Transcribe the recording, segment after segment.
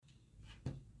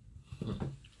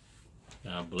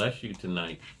God bless you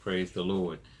tonight. Praise the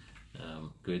Lord.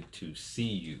 Good to see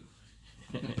you.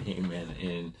 Amen.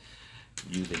 And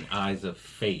using eyes of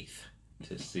faith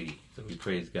to see. So we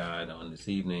praise God on this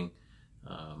evening.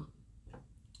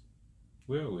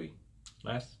 Where are we?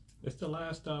 It's the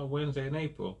last Wednesday in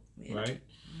April, right?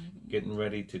 Mm-hmm. Getting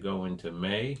ready to go into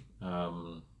May.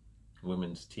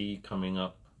 Women's Tea coming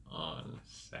up on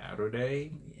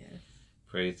Saturday. Yes.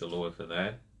 Praise the Lord for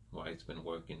that. Wife's been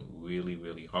working really,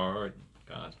 really hard.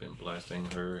 God's been blessing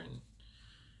her,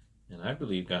 and I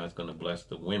believe God's going to bless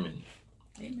the women.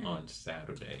 Amen. On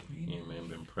Saturday. Amen.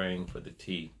 Been praying for the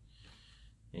tea.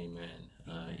 Amen.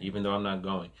 Even though I'm not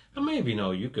going. How many of you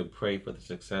know you could pray for the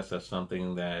success of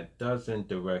something that doesn't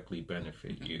directly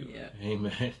benefit you? Yeah.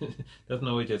 Amen. Doesn't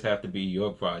always just have to be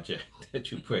your project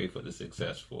that you pray for the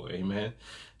success for. Amen.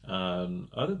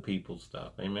 Other people's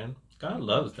stuff. Amen. God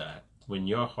loves that. When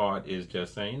your heart is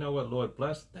just saying, you know what, Lord,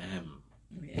 bless them.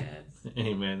 Yes.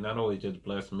 Amen. Not only just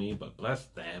bless me, but bless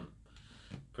them.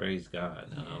 Praise God.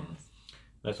 Yes.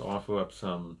 Let's offer up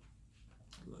some,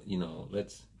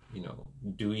 let's,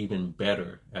 do even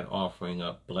better at offering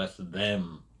up bless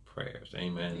them prayers.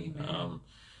 Amen.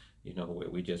 Where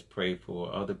we just pray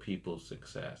for other people's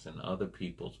success and other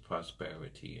people's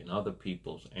prosperity and other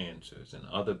people's answers and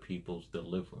other people's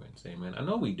deliverance. Amen. I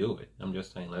know we do it. I'm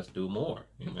just saying, let's do more.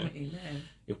 Amen. Amen.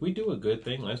 If we do a good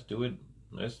thing, let's do it.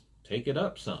 Let's take it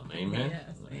up some. Amen.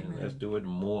 Yes. Amen. Let's do it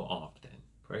more often.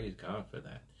 Praise God for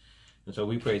that. And so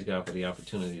we praise God for the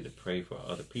opportunity to pray for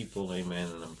other people. Amen.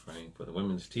 And I'm praying for the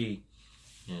women's tea.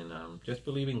 And just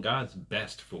believing God's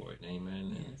best for it.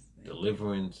 Amen. Yes. And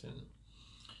deliverance and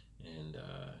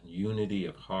unity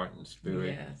of heart and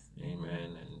spirit. Yes.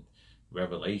 Amen. And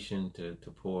revelation to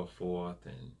pour forth,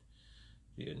 and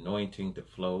the anointing to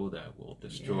flow that will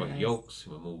destroy yokes,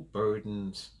 remove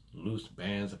burdens, loose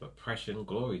bands of oppression.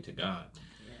 Glory to God.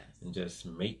 Yes. And just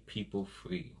make people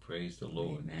free. Praise the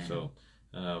Lord. Amen. So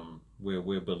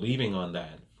we're believing on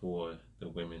that for the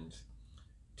women's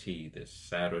tea this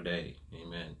Saturday.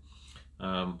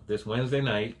 Amen. This Wednesday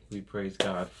night, we praise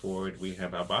God for it. We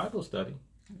have our Bible study.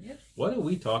 Yes. What are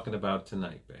we talking about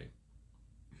tonight, babe?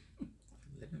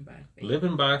 Living by faith.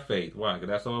 Living by faith. Why? Because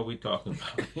that's all we're talking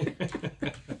about.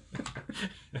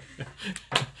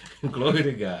 Glory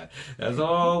to God. That's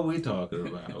all we're talking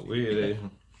about.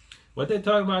 What they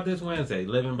talking about this Wednesday?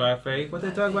 Living by faith. What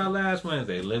they talked about last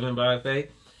Wednesday? Living by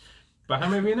faith. But how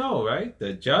many of you know, right?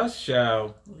 The just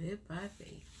shall live by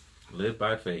faith. Live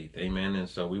by faith. Amen. And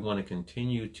so we want to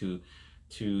continue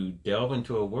to delve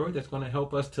into a word that's going to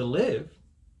help us to live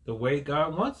the way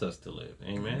God wants us to live.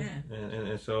 Amen.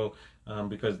 And so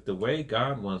because the way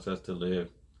God wants us to live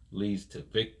leads to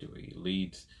victory,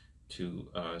 leads to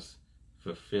us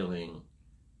fulfilling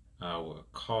our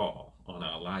call on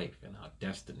our life and our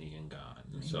destiny in God.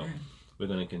 And so we're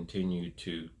going to continue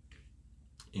to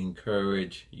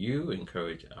encourage you,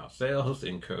 encourage ourselves,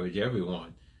 encourage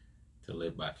everyone to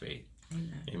live by faith.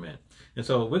 Amen. Amen. And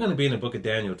so we're going to be in the book of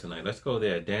Daniel tonight. Let's go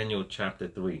there. Daniel chapter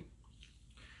 3.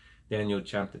 Daniel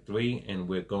chapter 3, and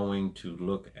we're going to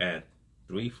look at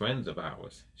three friends of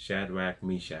ours, Shadrach,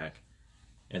 Meshach,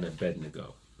 and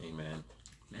Abednego. Amen.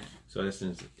 Amen. So this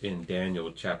is in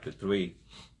Daniel chapter 3.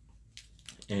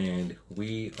 And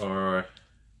we are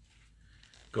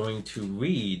going to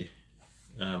read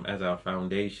as our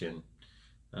foundation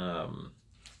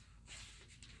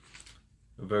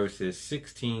verses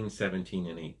 16, 17,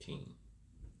 and 18.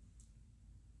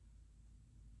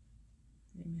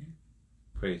 Amen.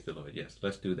 Praise the Lord. Yes,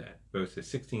 let's do that. Verses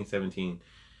 16, 17,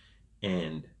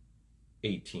 and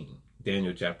 18.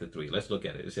 Daniel chapter 3. Let's look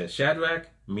at it. It says, Shadrach,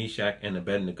 Meshach, and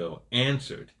Abednego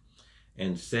answered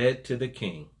and said to the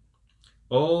king,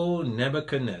 O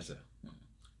Nebuchadnezzar,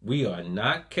 we are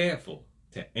not careful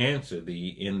to answer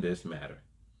thee in this matter.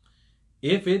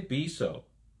 If it be so,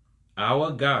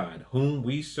 our God whom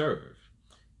we serve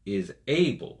is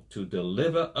able to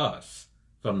deliver us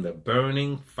from the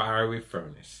burning fiery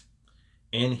furnace,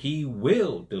 and he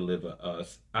will deliver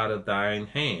us out of thine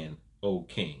hand, O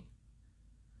king.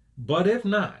 But if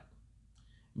not,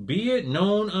 be it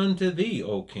known unto thee,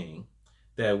 O king,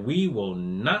 that we will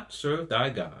not serve thy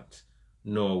gods,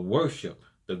 nor worship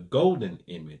the golden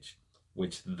image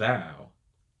which thou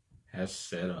hast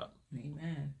set up.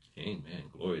 Amen. Amen.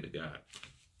 Glory to God.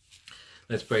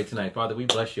 Let's pray tonight. Father, we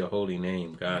bless your holy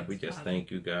name, God. Yes, we just thank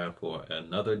you, God, for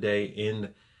another day in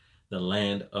the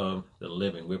land of the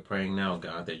living. We're praying now,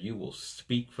 God, that you will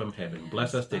speak from heaven. Yes,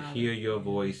 bless us to hear your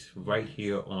voice right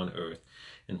here on earth.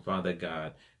 And Father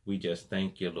God, we just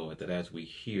thank you, Lord, that as we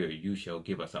hear, you shall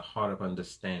give us a heart of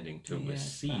understanding to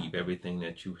receive everything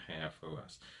that you have for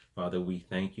us. Father, we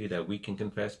thank you that we can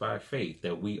confess by faith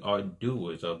that we are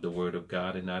doers of the word of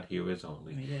God and not hearers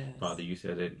only. Yes. Father, you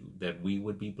said that we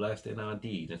would be blessed in our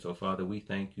deeds. And so, Father, we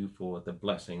thank you for the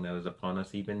blessing that is upon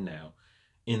us even now,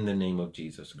 in the name of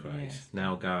Jesus Christ. Yes.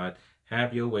 Now, God,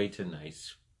 have your way tonight.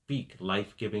 Speak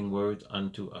life-giving words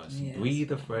unto us. Yes,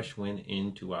 Breathe a Father. fresh wind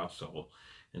into our soul.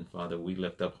 And Father, we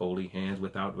lift up holy hands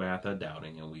without wrath or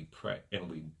doubting, and we pray and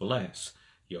we bless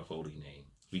your holy name.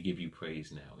 We give you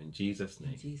praise now. In Jesus'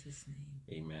 name. In Jesus' name.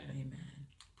 Amen. Amen.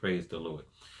 Praise the Lord.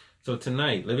 So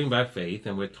tonight, living by faith,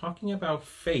 and we're talking about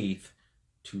faith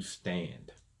to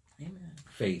stand. Amen.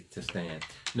 Faith to stand.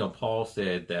 You know, Paul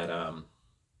said that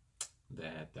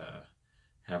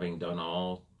having done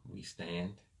all, we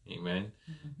stand. Amen.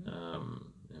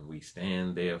 And we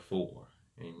stand therefore.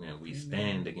 Amen. We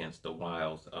stand against the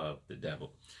wiles of the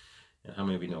devil. And how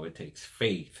many of you know it takes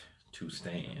faith to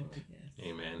stand? Oh, yes.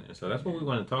 Amen. And so that's what we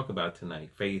want to talk about tonight.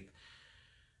 Faith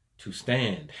to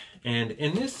stand. And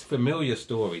in this familiar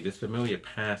story, this familiar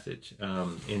passage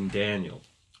in Daniel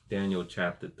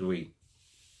chapter 3,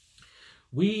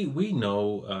 we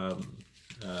know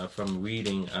from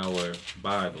reading our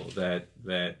Bible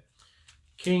that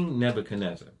King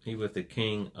Nebuchadnezzar, he was the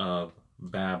king of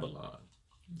Babylon,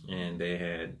 and they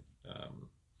had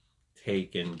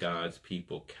taken God's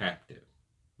people captive.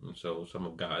 And so some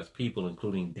of God's people,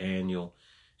 including Daniel,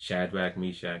 Shadrach,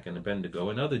 Meshach, and Abednego,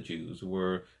 and other Jews,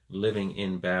 were living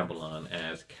in Babylon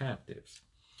as captives.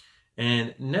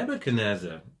 And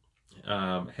Nebuchadnezzar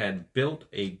had built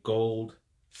a gold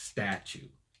statue.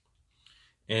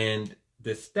 And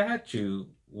the statue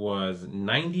was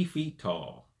 90 feet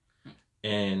tall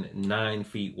and 9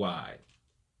 feet wide.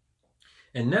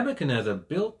 And Nebuchadnezzar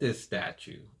built this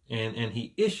statue, and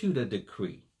he issued a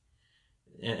decree.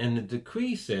 And the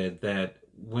decree said that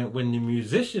when the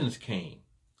musicians came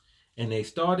and they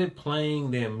started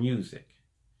playing their music,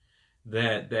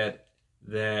 that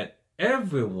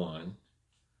everyone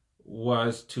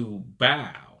was to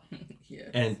bow Yes.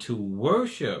 and to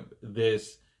worship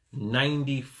this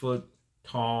 90-foot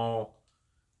tall,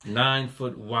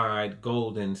 9-foot wide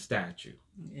golden statue.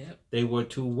 Yep. They were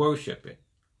to worship it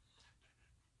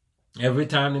every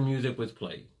time the music was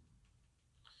played.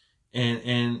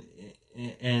 And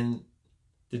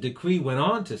the decree went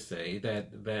on to say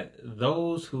that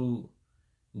those who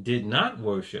did not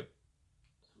worship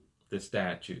the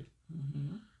statue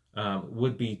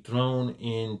would be thrown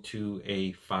into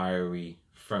a fiery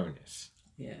furnace.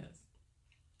 Yes.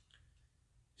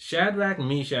 Shadrach,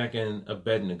 Meshach, and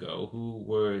Abednego, who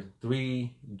were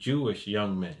 3 Jewish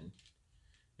young men,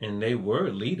 and they were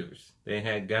leaders. They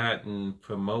had gotten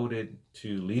promoted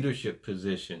to leadership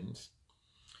positions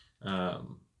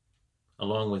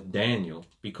along with Daniel,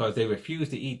 because they refused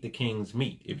to eat the king's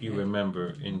meat. If you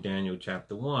remember in Daniel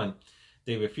chapter 1,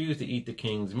 they refused to eat the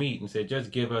king's meat and said, just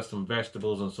give us some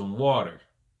vegetables and some water.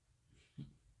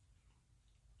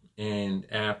 And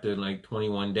after like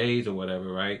 21 days or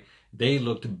whatever, right, they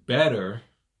looked better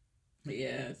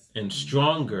Yes. and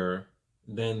stronger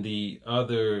than the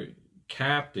other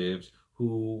captives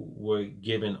who were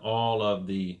given all of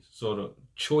the sort of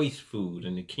choice food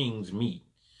and the king's meat.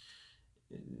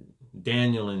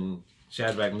 Daniel and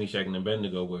Shadrach, Meshach, and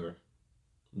Abednego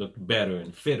looked better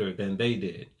and fitter than they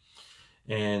did.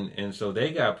 And so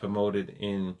they got promoted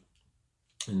in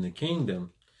the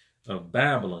kingdom of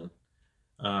Babylon.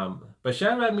 But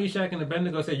Shadrach, Meshach, and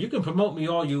Abednego said, you can promote me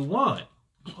all you want.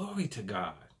 Glory to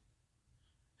God.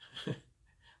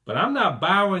 But I'm not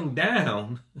bowing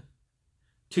down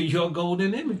to your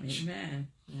golden image. Amen.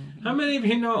 How many of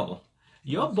you know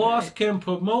your That's boss right. can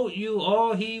promote you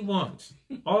all he wants,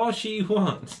 all she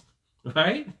wants,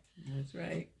 right? That's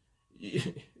right.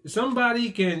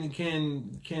 Somebody can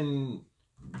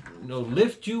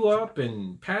lift you up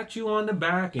and pat you on the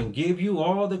back and give you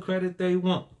all the credit they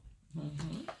want.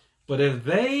 But if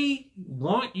they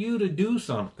want you to do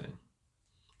something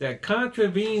that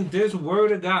contravenes this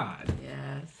word of God,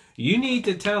 Yes. you need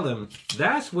to tell them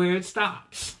that's where it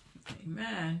stops.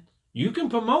 Amen. You can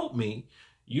promote me.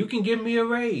 You can give me a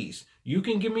raise. You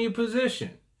can give me a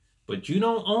position. But you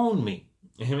don't own me.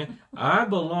 Amen. I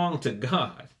belong to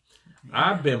God.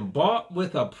 I've been bought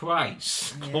with a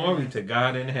price. Yeah. Glory to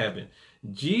God in heaven.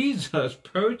 Jesus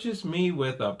purchased me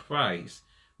with a price,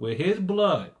 with his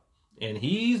blood. And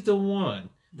he's the one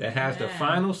that has the Amen.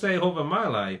 final say over my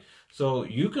life. So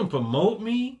you can promote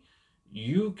me.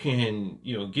 You can,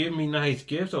 give me nice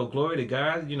gifts. Oh, glory to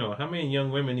God. How many young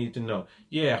women need to know?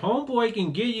 Yeah, homeboy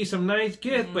can give you some nice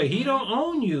gifts, but he don't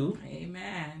own you.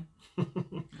 Amen.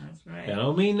 That's right. That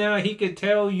don't mean now he could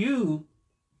tell you.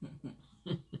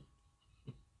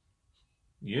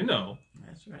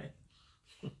 That's right.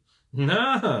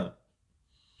 Nah.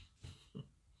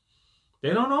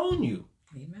 They don't own you.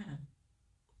 Amen.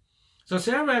 So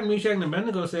Shadrach, Meshach, and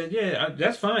Abednego said, yeah,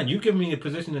 that's fine. You give me a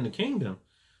position in the kingdom,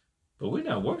 but we're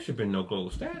not worshiping no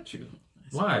gold statue.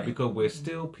 That's Why? right. Because we're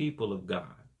still people of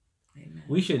God. Amen.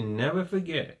 We should never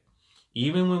forget,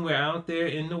 even when we're out there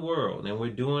in the world and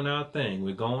we're doing our thing,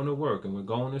 we're going to work and we're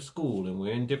going to school and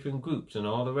we're in different groups and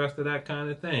all the rest of that kind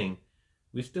of thing,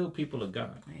 we're still people of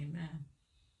God. Amen.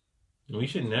 And we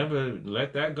should never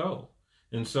let that go.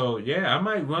 And so, yeah, I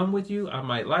might run with you. I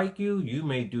might like you. You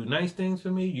may do nice things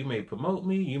for me. You may promote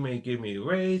me. You may give me a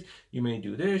raise. You may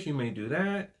do this. You may do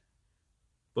that.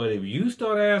 But if you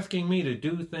start asking me to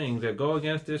do things that go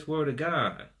against this word of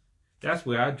God, that's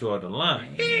where I draw the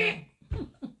line. Amen.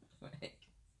 Right.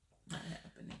 Not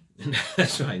happening.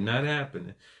 That's right, not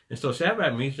happening. And so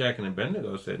Shadrach, Meshach, and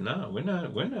Abednego said, no, we're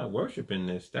not worshiping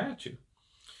this statue.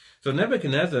 So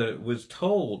Nebuchadnezzar was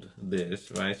told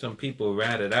this, right? Some people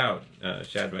ratted out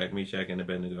Shadrach, Meshach, and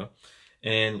Abednego.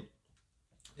 And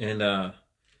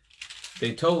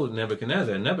they told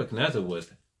Nebuchadnezzar, and Nebuchadnezzar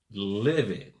was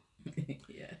livid.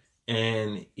 Yes.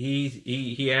 And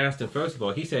he asked him, first of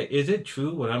all, he said, is it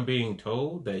true what I'm being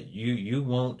told, that you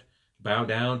won't bow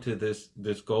down to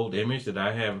this gold image that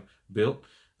I have built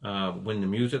when the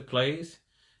music plays?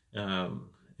 And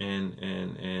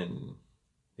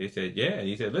he said, yeah.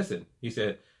 He said, listen, he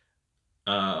said,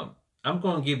 I'm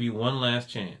going to give you one last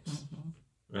chance,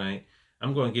 right?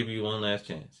 I'm going to give you one last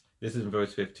chance. This is in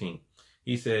verse 15.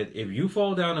 He said, if you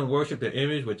fall down and worship the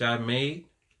image which I made,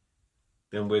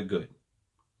 then we're good.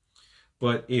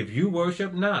 But if you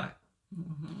worship not,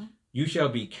 you shall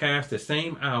be cast the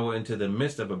same hour into the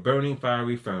midst of a burning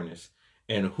fiery furnace.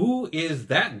 And who is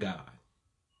that God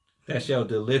that shall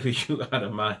deliver you out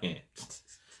of my hands?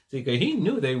 See, because he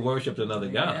knew they worshipped another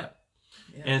God. Yep.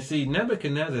 Yep. And see,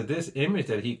 Nebuchadnezzar, this image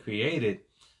that he created,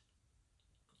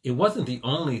 it wasn't the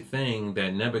only thing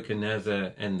that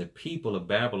Nebuchadnezzar and the people of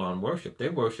Babylon worshiped. They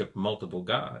worshiped multiple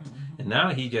gods. And now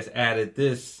he just added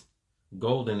this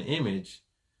golden image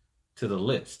to the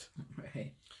list.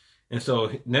 Right. And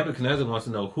so Nebuchadnezzar wants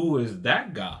to know, who is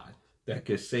that God that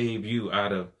could save you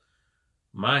out of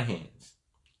my hands?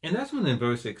 And that's when in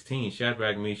verse 16,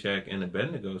 Shadrach, Meshach, and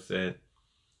Abednego said,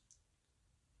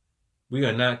 we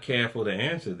are not careful to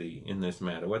answer thee in this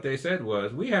matter. What they said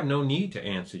was, we have no need to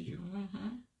answer you.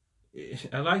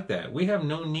 I like that. We have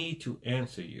no need to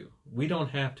answer you. We don't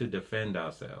have to defend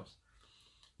ourselves.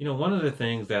 You know, one of the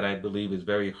things that I believe is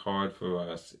very hard for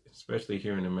us, especially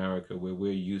here in America, where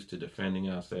we're used to defending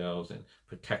ourselves and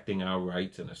protecting our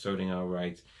rights and asserting our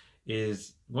rights,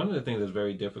 is one of the things that's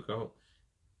very difficult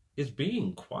is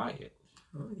being quiet.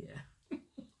 Oh, yeah.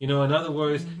 You know, in other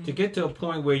words, to get to a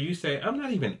point where you say, I'm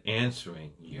not even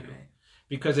answering you. Right.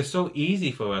 Because it's so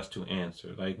easy for us to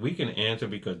answer. Like, we can answer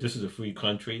because this is a free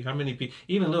country. How many people,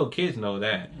 even little kids know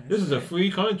that. This is a free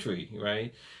country,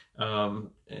 right?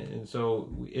 And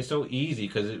so it's so easy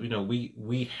because, you know,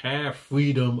 we have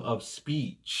freedom of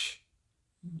speech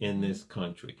in this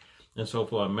country. And so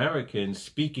for Americans,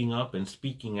 speaking up and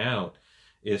speaking out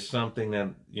is something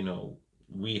that, you know,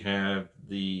 we have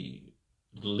the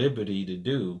liberty to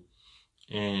do.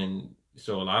 And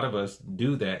so a lot of us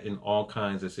do that in all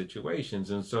kinds of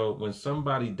situations. And so when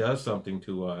somebody does something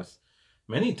to us,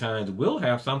 many times we'll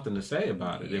have something to say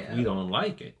about it. If we don't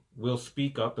like it, we'll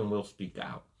speak up and we'll speak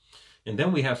out. And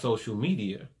then we have social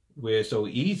media, where it's so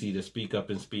easy to speak up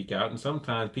and speak out. And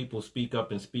sometimes people speak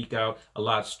up and speak out a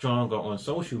lot stronger on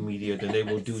social media than they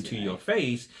will do to your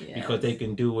face, because they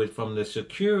can do it from the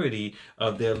security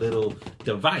of their little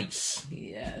device.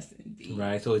 Yes, indeed.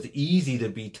 Right? So it's easy to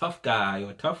be tough guy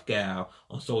or tough gal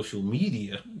on social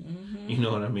media. You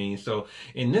know what I mean? So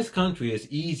in this country, it's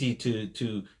easy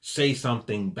to say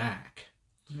something back.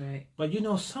 Right. But, you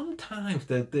know, sometimes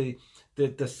the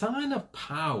sign of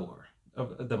power,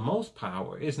 of the most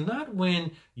power, is not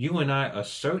when you and I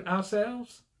assert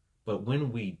ourselves, but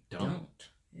when we don't.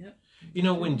 Yep. You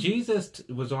know, when Jesus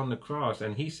was on the cross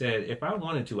and he said, if I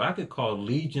wanted to, I could call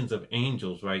legions of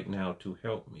angels right now to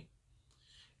help me.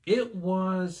 It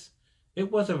was a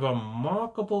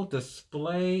remarkable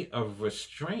display of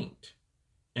restraint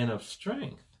and of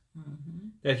strength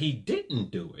that he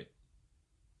didn't do it.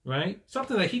 Right?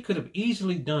 Something that he could have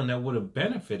easily done that would have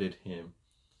benefited him.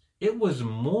 It was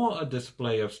more a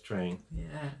display of strength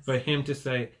for him to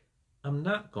say, I'm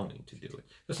not going to do it.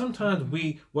 But sometimes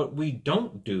what we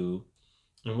don't do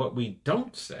and what we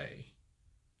don't say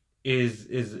is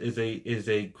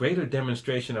a greater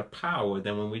demonstration of power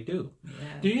than when we do.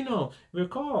 Do you know,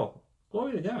 recall,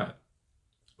 glory to God,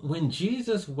 when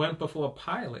Jesus went before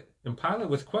Pilate and Pilate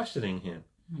was questioning him,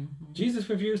 Mm-hmm. Jesus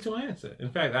refused to answer. In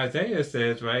fact, Isaiah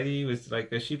says, right, he was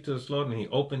like a sheep to the slaughter and he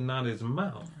opened not his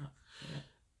mouth. Yeah.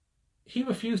 He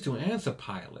refused to answer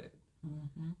Pilate.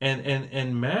 Mm-hmm.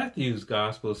 And Matthew's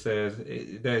gospel says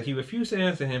that he refused to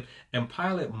answer him, and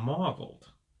Pilate marveled.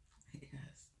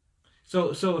 Yes.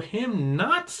 So him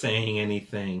not saying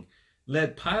anything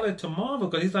led Pilate to marvel,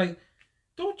 because he's like,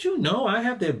 don't you know I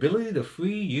have the ability to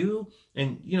free you?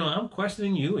 And, I'm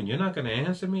questioning you and you're not going to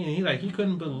answer me? And he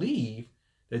couldn't believe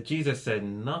that Jesus said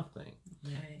nothing.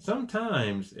 Right.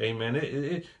 Sometimes,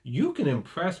 amen, you can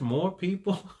impress more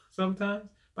people sometimes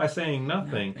by saying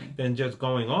nothing than just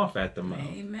going off at the mouth.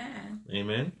 Amen.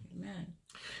 Amen. Amen.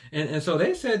 And so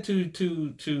they said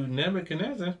to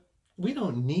Nebuchadnezzar, we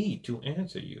don't need to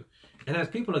answer you. And as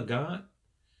people of God,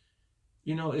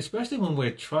 especially when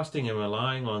we're trusting and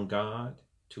relying on God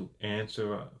to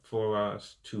answer for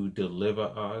us, to deliver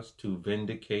us, to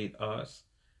vindicate us,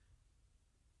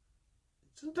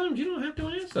 sometimes you don't have to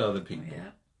answer other people. Yeah.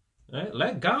 Right?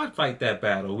 Let God fight that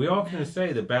battle. We often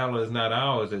say the battle is not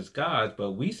ours, it's God's,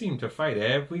 but we seem to fight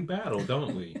every battle,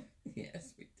 don't we?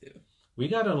 Yes, we do. We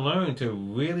got to learn to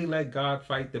really let God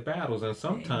fight the battles, and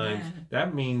sometimes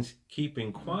that means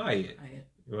keeping quiet,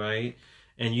 right?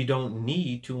 And you don't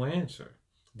need to answer.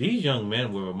 These young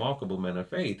men were remarkable men of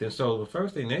faith, and so the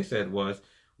first thing they said was,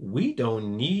 we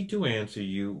don't need to answer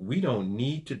you. We don't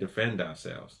need to defend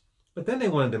ourselves. But then they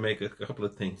wanted to make a couple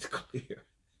of things clear.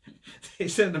 They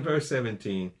said in verse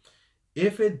 17,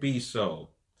 if it be so,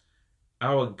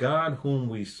 our God whom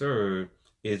we serve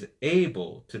is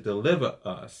able to deliver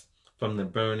us from the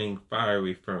burning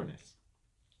fiery furnace.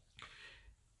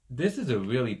 This is a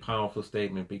really powerful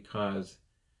statement, because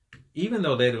even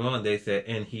though later on they said,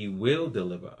 and he will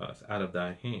deliver us out of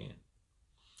thy hand,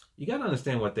 you got to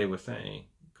understand what they were saying,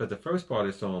 because the first part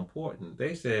is so important.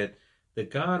 They said, the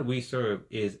God we serve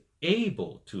is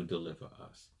able to deliver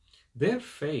us. Their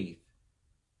faith,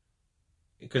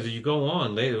 because as you go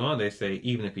on, later on they say,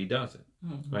 even if he doesn't,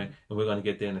 right? And we're going to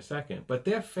get there in a second. But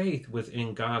their faith was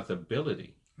in God's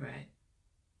ability,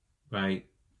 right,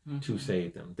 to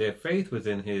save them. Their faith was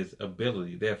in his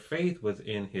ability. Their faith was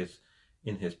in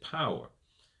his power.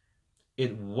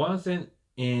 It wasn't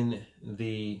in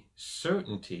the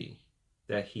certainty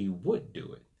that he would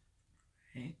do it.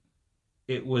 Right.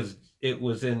 It was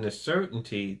in the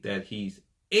certainty that he's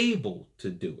able to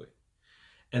do it.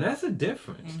 And that's a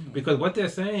difference, because what they're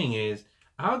saying is,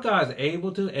 our God's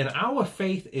able to, and our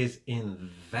faith is in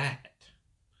that.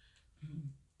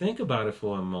 Think about it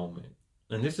for a moment.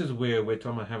 And this is where we're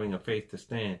talking about having a faith to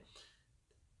stand.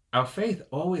 Our faith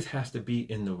always has to be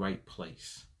in the right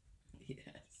place. Yes.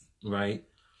 Right?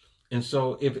 And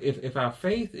so if our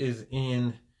faith is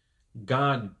in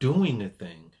God doing a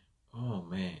thing, oh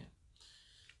man,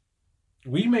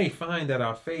 we may find that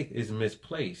our faith is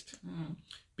misplaced,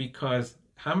 because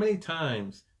how many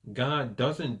times God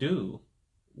doesn't do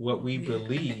what we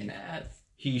believe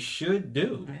he should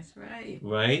do? That's right.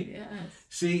 Right? Yes.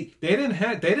 See, they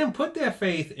didn't put their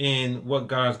faith in what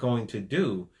God's going to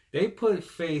do. They put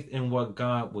faith in what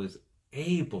God was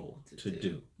able to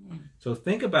do. So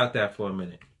think about that for a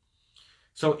minute.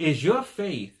 So is your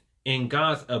faith in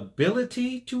God's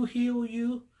ability to heal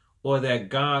you, or that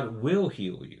God will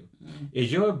heal you?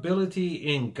 Is your ability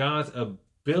in God's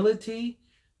ability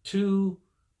to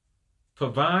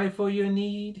provide for your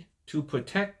need, to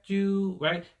protect you,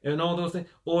 right? And all those things.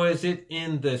 Or is it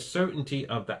in the certainty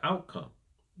of the outcome?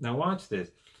 Now watch this.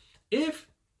 If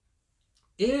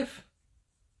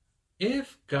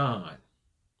God,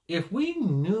 if we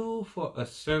knew for a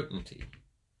certainty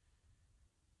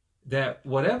that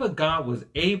whatever God was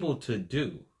able to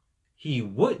do, he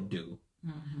would do,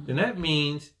 then that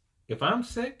means if I'm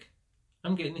sick,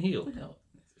 I'm getting healed. Well,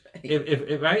 right.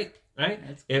 If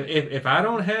right? If I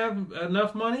don't have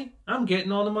enough money, I'm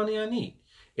getting all the money I need.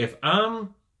 If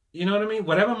I'm, you know what I mean?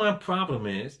 Whatever my problem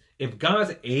is, if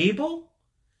God's able,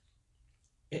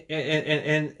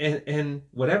 and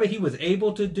whatever he was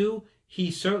able to do,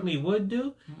 he certainly would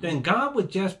do, then God would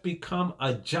just become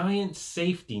a giant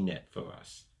safety net for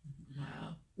us.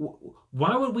 Wow.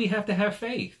 Why would we have to have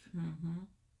faith?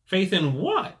 Faith in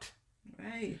what?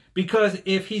 Right. Because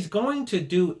if he's going to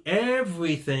do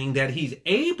everything that he's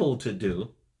able to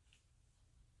do,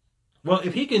 well,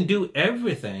 if he can do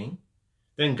everything,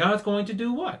 then God's going to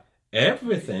do what?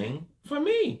 Everything for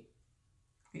me.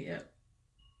 Yep.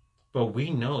 But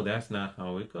we know that's not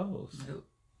how it goes. Nope.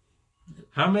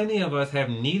 How many of us have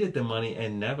needed the money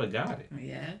and never got it?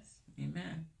 Yes.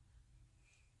 Amen.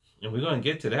 And we're going to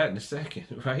get to that in a second,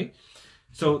 right?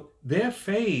 So their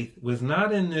faith was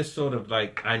not in this sort of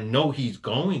like, I know he's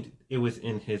going to. It was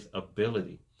in his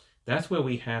ability. That's where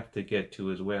we have to get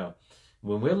to as well.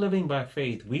 When we're living by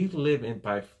faith, we live,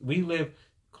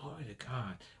 glory to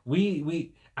God.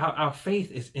 Our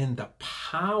faith is in the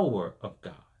power of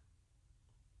God.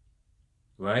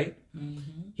 Right?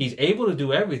 Mm-hmm. He's able to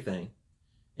do everything.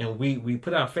 And we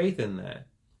put our faith in that.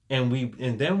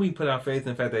 And then we put our faith in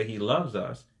the fact that he loves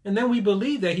us. And then we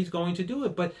believe that he's going to do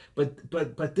it.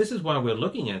 But this is why we're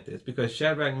looking at this, because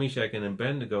Shadrach, Meshach, and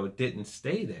Abednego didn't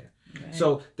stay there. Right.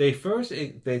 So they first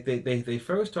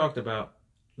talked about,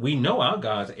 we know our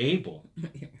God's able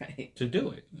Right. to do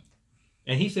it.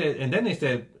 And he said, and then they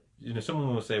said,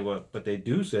 someone will say, well, but they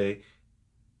do say,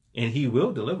 and he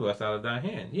will deliver us out of thy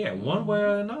hand. Yeah, one way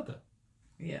or another.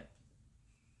 Yeah.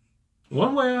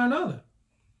 One way or another.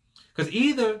 Because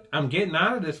either I'm getting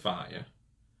out of this fire,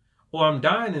 or I'm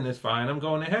dying in this fire and I'm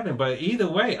going to heaven. But either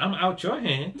way, I'm out your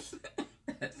hands.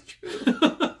 That's true.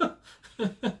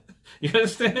 You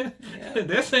understand? Yeah.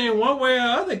 They're saying one way or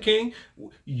other, King.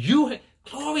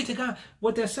 Glory to God.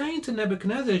 What they're saying to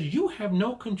Nebuchadnezzar is, you have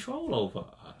no control over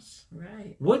us.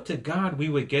 Right. Would to God we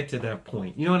would get to that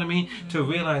point. You know what I mean? Mm-hmm. To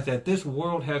realize that this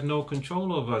world has no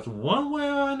control over us one way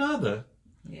or another.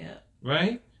 Yeah.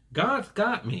 Right? God's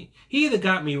got me. He either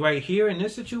got me right here in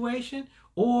this situation,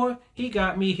 or he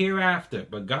got me hereafter.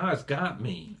 But God's got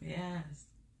me. Yes.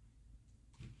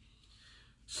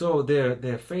 So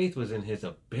their faith was in his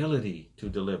ability to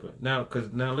deliver. Now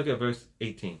look at verse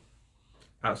 18.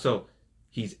 So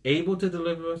he's able to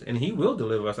deliver us, and he will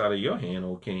deliver us out of your hand,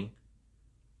 O king.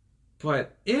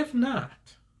 But if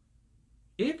not,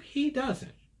 if he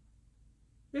doesn't,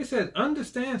 they said,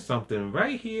 understand something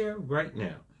right here, right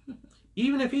now.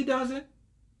 Even if he doesn't,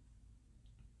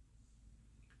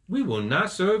 we will not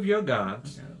serve your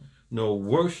gods, nor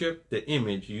worship the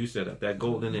image you set up, that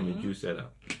golden image you set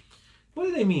up. What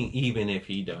do they mean, even if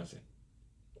he doesn't?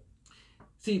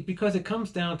 See, because it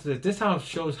comes down to this how it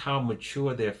shows how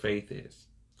mature their faith is.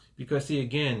 Because, see,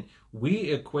 again,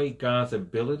 we equate God's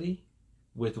ability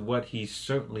with what he's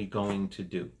certainly going to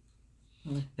do.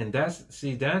 And that's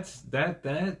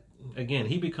again,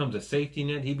 he becomes a safety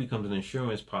net. He becomes an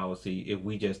insurance policy if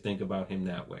we just think about him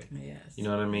that way. Yes. You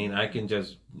know what I mean? I can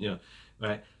just,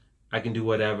 right? I can do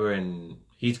whatever, and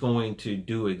he's going to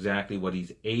do exactly what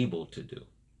he's able to do.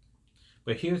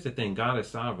 But here's the thing, God is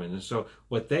sovereign. And so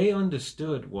what they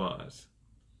understood was,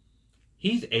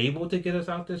 he's able to get us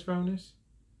out this furnace,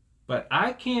 but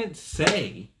I can't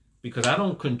say, because I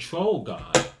don't control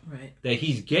God, right, that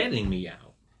he's getting me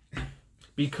out.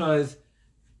 Because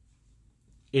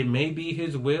it may be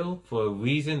his will, for a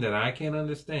reason that I can't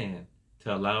understand,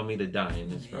 to allow me to die in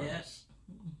this furnace.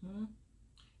 Mm-hmm.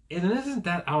 And isn't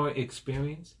that our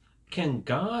experience? Can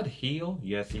God heal?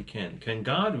 Yes, he can. Can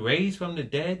God raise from the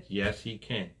dead? Yes, he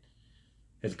can.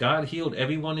 Has God healed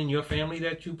everyone in your family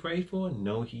that you prayed for?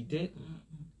 No, he didn't.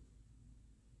 Mm-hmm.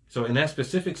 So in that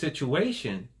specific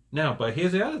situation, now, but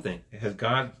here's the other thing. Has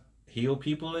God healed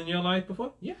people in your life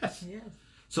before? Yes. Yes.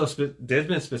 So there's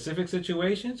been specific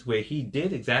situations where he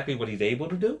did exactly what he's able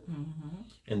to do. Mm-hmm.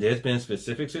 And there's been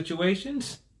specific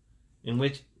situations in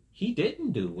which he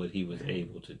didn't do what he was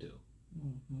able to do.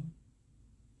 Mm-hmm.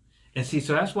 And see,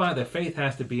 so that's why the faith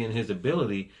has to be in his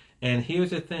ability. And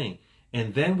here's the thing.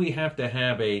 And then we have to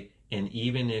have and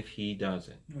even if he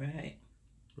doesn't. Right.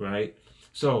 Right?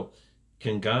 So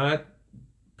can God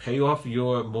pay off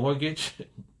your mortgage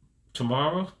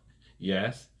tomorrow?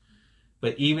 Yes.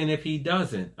 But even if he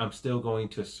doesn't, I'm still going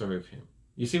to serve him.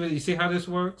 You see how this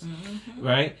works? Mm-hmm.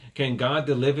 Right? Can God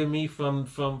deliver me from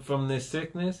this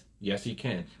sickness? Yes, he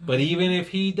can. Mm-hmm. But even if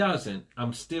he doesn't,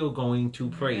 I'm still going to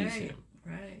praise him.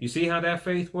 Right. You see how that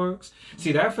faith works?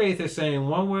 See, that faith is saying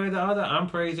one way or the other, I'm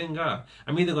praising God.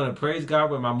 I'm either going to praise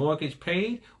God with my mortgage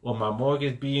paid or my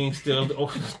mortgage being still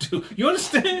overdue. You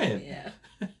understand? Yeah.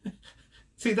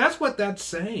 See, that's what that's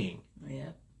saying. Yeah.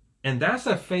 And that's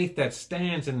a faith that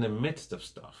stands in the midst of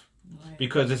stuff. Right.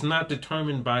 Because it's not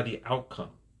determined by the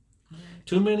outcome. Right.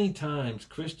 Too many times,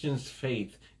 Christians'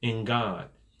 faith in God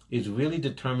is really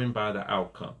determined by the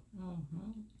outcome.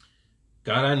 Mm-hmm.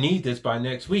 God, I need this by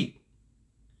next week.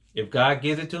 If God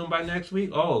gives it to them by next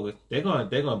week, they're going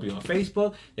to be on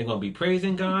Facebook. They're going to be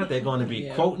praising God. They're going to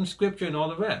be quoting scripture and all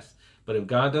the rest. But if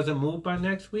God doesn't move by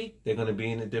next week, they're going to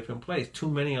be in a different place. Too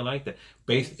many are like that.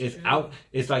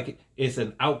 He's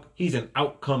an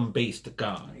outcome-based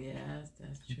God. Yes,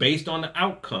 that's true. Based on the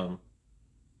outcome,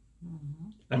 Mm-hmm.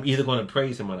 I'm either going to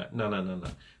praise him or not. No.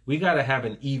 We got to have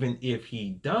an even if he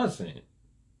doesn't,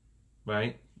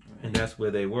 right? And that's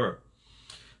where they were.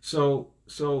 So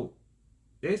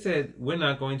they said, we're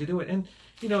not going to do it. And,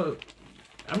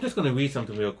 I'm just going to read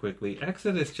something real quickly.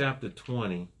 Exodus chapter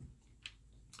 20.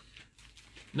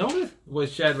 Notice what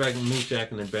Shadrach,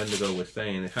 Meshach, and Abednego were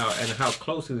saying, and how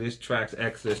closely this tracks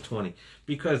Exodus 20,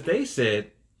 because they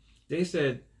said,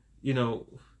 you know,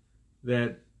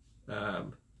 that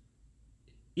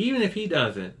even if he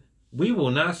doesn't, we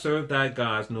will not serve thy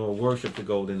gods nor worship the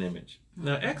golden image.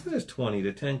 Now, Exodus 20,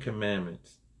 the Ten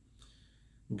Commandments,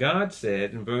 God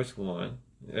said in verse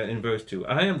 2,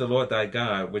 I am the Lord thy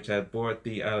God, which hath brought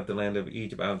thee out of the land of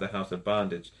Egypt, out of the house of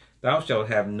bondage. Thou shalt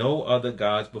have no other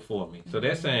gods before me. So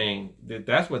they're saying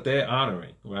that's what they're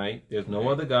honoring, right? There's no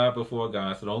other God before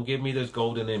God, so don't give me this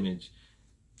golden image,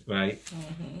 right?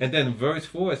 And then verse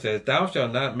 4 says, Thou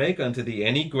shalt not make unto thee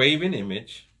any graven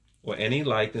image, or any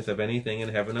likeness of anything in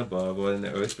heaven above, or in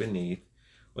the earth beneath,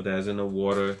 or that is in the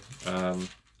water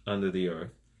under the earth.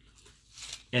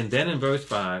 And then in verse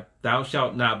 5, thou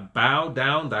shalt not bow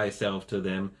down thyself to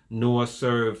them, nor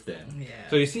serve them. Yeah.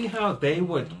 So you see how they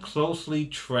were closely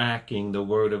tracking the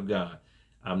word of God.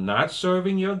 I'm not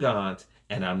serving your gods,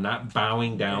 and I'm not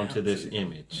bowing down to this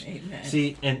image. Amen.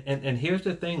 See, and here's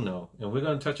the thing, though, and we're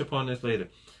going to touch upon this later.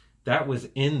 That was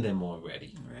in them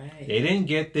already. Right. They didn't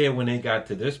get there when they got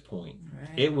to this point. Right.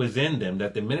 It was in them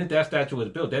that the minute that statue was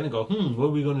built, they didn't go, what are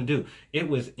we going to do? It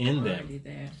was in them.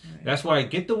 There. Right. That's why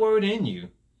get the word in you.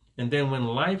 And then when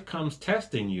life comes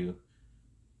testing you,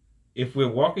 if we're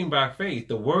walking by faith,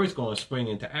 the word's going to spring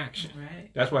into action. Right.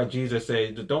 That's why Jesus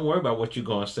said, don't worry about what you're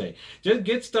going to say. Just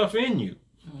get stuff in you.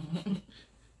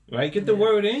 Right? Get the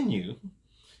word in you.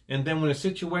 And then when the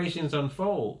situations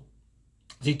unfold,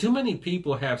 see, too many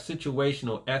people have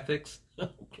situational ethics and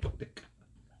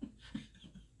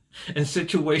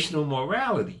situational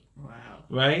morality. Wow.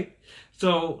 Right?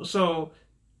 So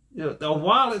you know, the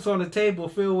wallet's on the table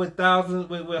filled with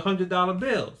 $100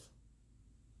 bills.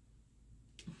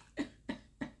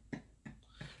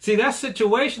 See, that's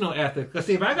situational ethics. Because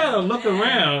see, if I got to look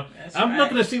around, I'm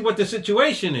looking to see what the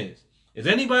situation is. Is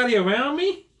anybody around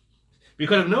me?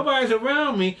 Because if nobody's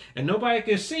around me and nobody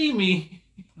can see me,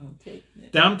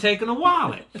 then I'm taking a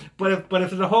wallet. But if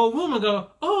the whole room will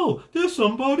go, oh, there's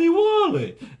somebody's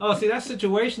wallet. Oh, see, that's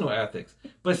situational ethics.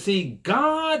 But see,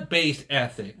 God-based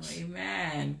ethics.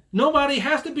 Amen. Nobody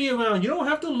has to be around. You don't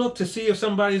have to look to see if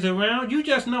somebody's around. You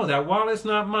just know that wallet's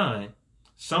not mine.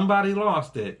 Somebody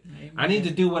lost it. Amen. I need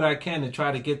to do what I can to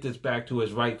try to get this back to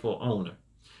its rightful owner.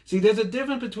 See, there's a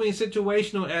difference between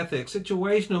situational ethics,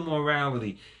 situational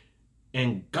morality,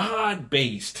 and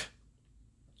God-based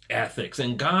ethics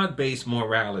and God-based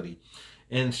morality.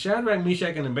 And Shadrach,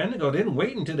 Meshach, and Abednego didn't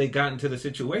wait until they got into the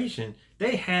situation.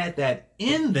 They had that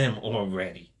in them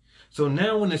already. So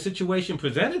now when the situation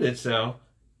presented itself,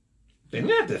 they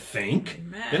didn't have to think.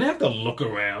 Amen. They didn't have to look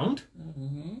around.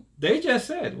 Mm-hmm. They just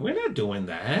said, we're not doing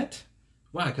that.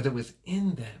 Why? Because it was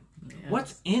in them. Yes.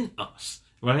 What's in us,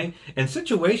 right? And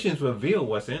situations reveal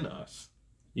what's in us.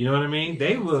 You know what I mean? Yes.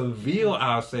 They reveal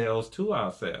ourselves to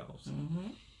ourselves. Mm-hmm.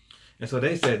 And so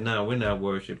they said, no, we're not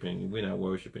worshiping you. We're not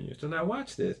worshiping you. So now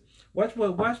watch this. Watch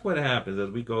what happens as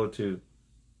we go to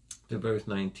verse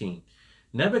 19.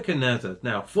 Nebuchadnezzar,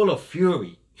 now full of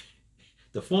fury,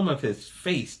 the form of his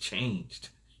face changed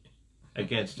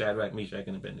against Shadrach, Meshach,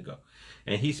 and Abednego.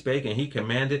 And he spake and he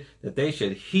commanded that they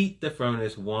should heat the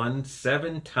furnace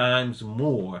 7 times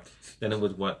more than it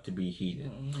was what to be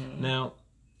heated. Mm-hmm. Now,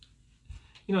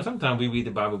 you know, sometimes we read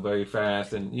the Bible very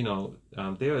fast, and, you know,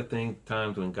 there are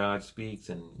times when God speaks,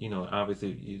 and, you know,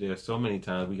 obviously there are so many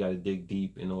times we got to dig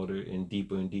deep and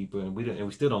deeper, and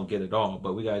we still don't get it all,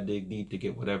 but we got to dig deep to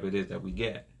get whatever it is that we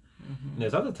get. Mm-hmm. And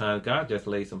there's other times God just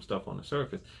lays some stuff on the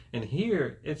surface. And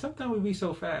here, and sometimes we read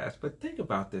so fast, but think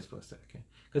about this for a second,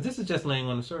 because this is just laying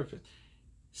on the surface.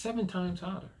 7 times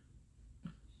hotter.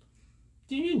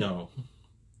 Do you know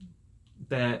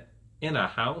that in a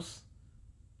house,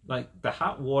 like the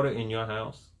hot water in your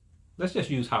house, let's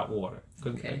just use hot water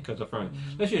because of furnace.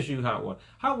 Mm-hmm. Let's just use hot water.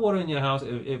 Hot water in your house,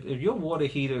 if your water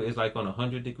heater is like on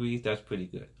 100 degrees, that's pretty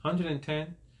good.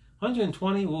 110,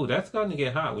 120, ooh, that's starting to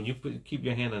get hot when you keep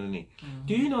your hand underneath. Mm-hmm.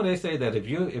 Do you know they say that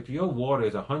if your water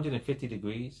is 150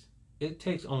 degrees, it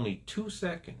takes only 2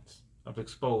 seconds of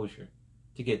exposure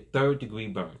to get 3rd-degree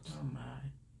burns. Oh my.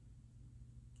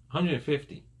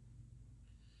 150.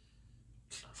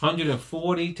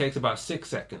 140 takes about 6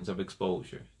 seconds of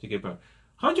exposure to get burned.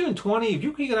 120, if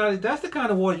you can get out of it, that's the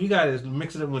kind of water you got to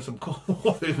mix it in with some cold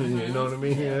water. You know what I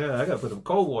mean? Yeah, I got to put some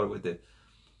cold water with it.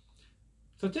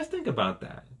 So just think about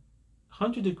that.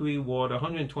 100-degree water,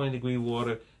 120-degree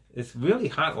water, it's really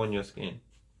hot on your skin.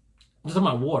 This is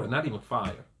my water, not even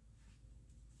fire.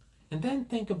 And then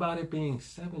think about it being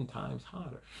 7 times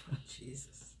hotter.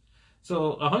 Jesus.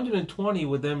 So 120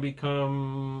 would then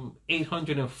become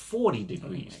 840 Oh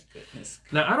degrees. my goodness.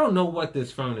 Now, I don't know what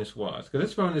this furnace was, because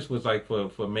this furnace was like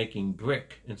for making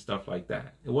brick and stuff like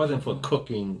that. It wasn't for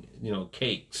cooking,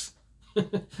 cakes.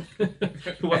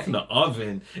 It wasn't an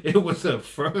oven. It was a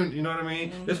furnace, you know what I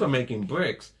mean? This for making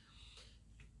bricks.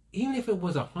 Even if it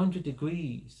was 100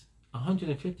 degrees,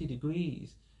 150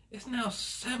 degrees, it's now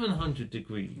 700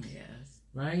 degrees, Yes.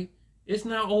 right? It's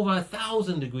now over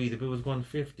 1,000 degrees if it was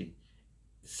 150.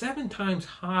 7 times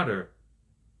hotter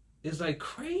is like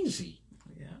crazy.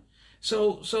 Yeah.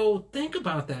 So think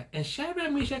about that. And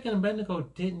Shadrach, Meshach, and Abednego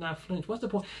did not flinch. What's the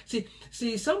point?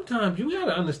 See, sometimes you got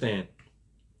to understand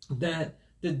that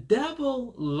the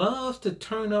devil loves to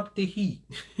turn up the heat,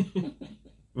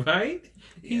 right?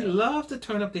 He Yeah. loves to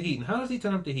turn up the heat. And how does he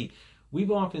turn up the heat?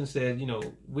 We've often said,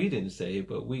 we didn't say it,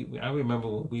 but I remember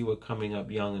when we were coming up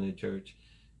young in the church,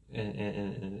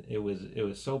 and it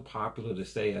was so popular to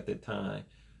say at the time,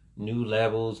 new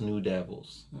levels, new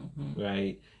devils,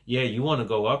 right? Yeah, you want to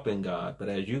go up in God, but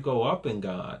as you go up in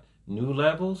God, new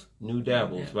levels, new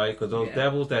devils, Yeah. right? Because those Yeah.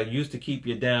 devils that used to keep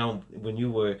you down when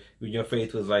your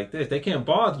faith was like this, they can't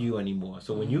bother you anymore.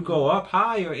 So when you go up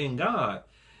higher in God,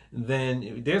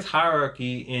 then there's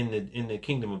hierarchy in the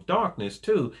kingdom of darkness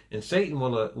too, and Satan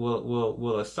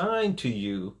will assign to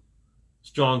you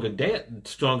stronger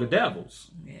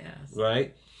devils, Yes.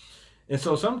 right? And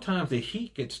so sometimes the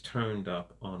heat gets turned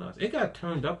up on us. It got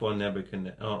turned up on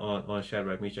Nebuchadnezzar, on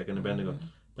Shadrach, Meshach, and Abednego,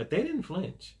 but they didn't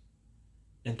flinch.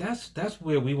 And that's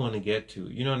where we want to get to.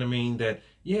 You know what I mean? That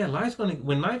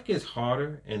when life gets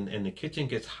harder and the kitchen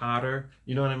gets hotter,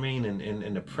 you know what I mean,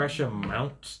 and the pressure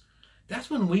mounts. That's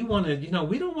when we want to,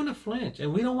 we don't want to flinch,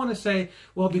 and we don't want to say,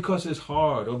 well, because it's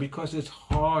hard or because it's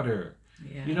harder.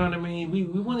 Yeah. You know what I mean? We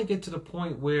want to get to the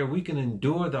point where we can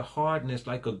endure the hardness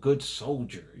like a good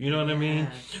soldier. You know what I mean?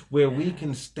 Yes. Where we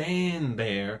can stand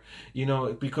there,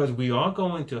 because we are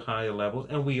going to higher levels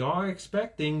and we are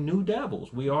expecting new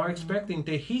devils. We are expecting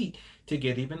the heat to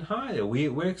get even higher.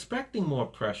 We're expecting more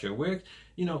pressure.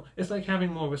 It's like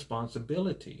having more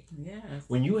responsibility. Yes.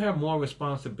 When you have more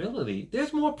responsibility,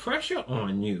 there's more pressure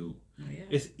on you. Yeah.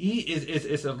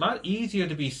 It's a lot easier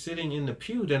to be sitting in the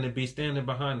pew than to be standing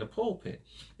behind the pulpit.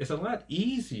 It's a lot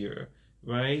easier,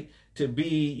 right, to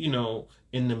be,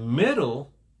 in the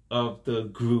middle of the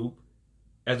group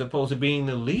as opposed to being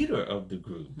the leader of the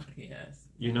group. Yes.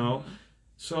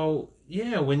 So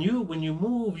when you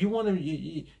move, you want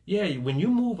to when you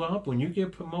move up, when you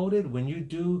get promoted, when you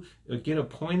do get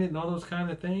appointed and all those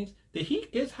kind of things, the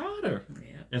heat gets hotter.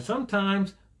 Yeah. And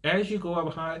sometimes as you go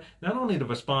up high, not only the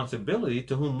responsibility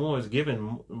to whom more is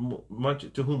given,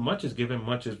 to whom much is given,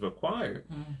 much is required,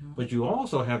 but you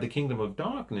also have the kingdom of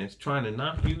darkness trying to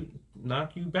knock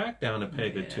you back down a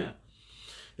peg or two.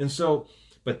 And so,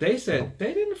 but they said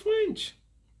they didn't flinch,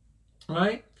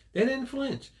 right? They didn't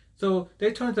flinch. So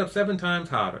they turned up 7 times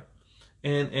hotter.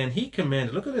 And he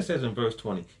commanded, look what it says in verse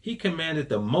 20. He commanded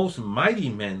the most mighty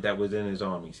men that was in his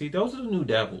army. See, those are the new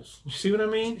devils. You see what I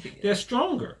mean? They're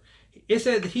stronger. It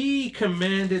said he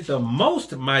commanded the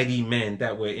most mighty men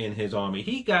that were in his army.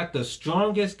 He got the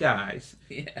strongest guys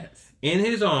in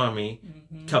his army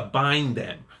to bind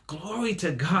them. Glory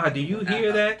to God. Do you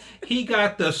hear that? He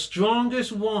got the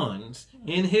strongest ones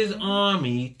in his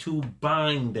army to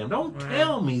bind them. Don't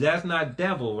tell me that's not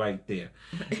devil right there.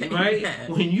 Right?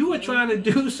 When you are trying to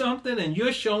do something and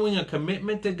you're showing a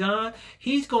commitment to God,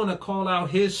 he's going to call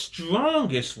out his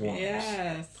strongest ones.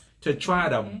 Yes. To try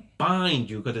to bind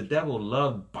you, because the devil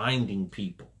loves binding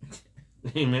people.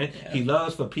 Amen. Yeah. He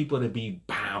loves for people to be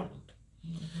bound.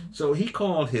 So he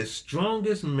called his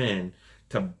strongest men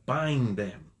to bind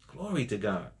them. Glory to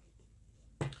God.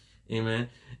 Amen.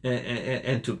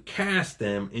 And to cast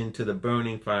them into the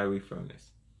burning fiery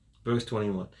furnace. Verse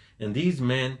 21. And these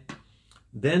men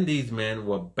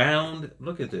were bound,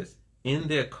 look at this, in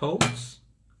their coats,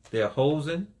 their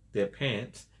hosen, their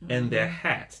pants, and their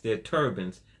hats, their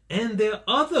turbans, and their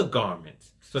other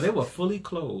garments. So they were fully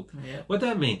clothed. Yeah. What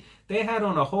that mean? They had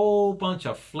on a whole bunch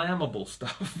of flammable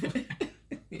stuff.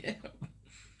 Yeah.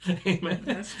 Amen.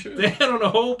 That's true. They had on a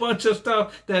whole bunch of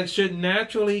stuff that should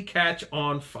naturally catch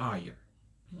on fire.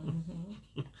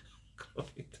 Glory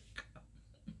to God.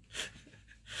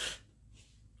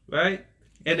 Right?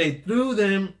 And they threw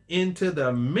them into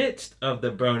the midst of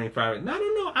the burning fire. Not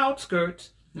on the outskirts,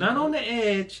 not on the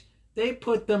edge. They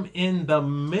put them in the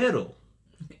middle.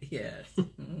 Yes.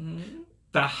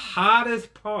 The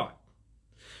hottest part,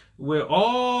 where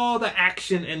all the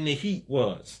action and the heat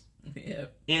was.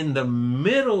 In the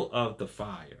middle of the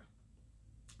fire.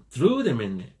 Threw them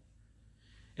in there.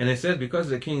 And it says because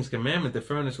of the king's commandment, the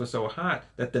furnace was so hot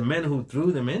that the men who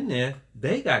threw them in there,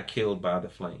 they got killed by the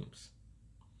flames.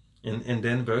 And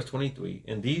then verse 23,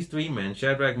 and these three men,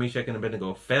 Shadrach, Meshach, and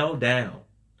Abednego, fell down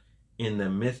in the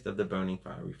midst of the burning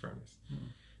fiery furnace.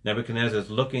 Nebuchadnezzar is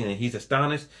looking and he's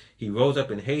astonished. He rose up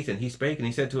in haste and he spake and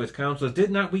he said to his counselors, did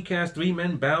not we cast three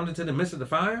men bound into the midst of the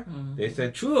fire? They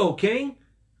said, true, O king.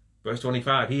 Verse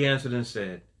 25, he answered and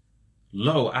said,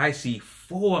 lo, I see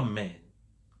four men,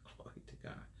 glory to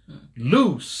God,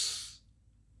 loose,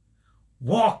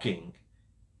 walking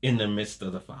in the midst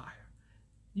of the fire.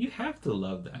 You have to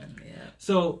love that. Yeah.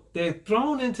 So they're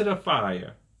thrown into the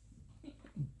fire,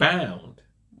 bound,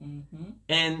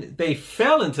 and they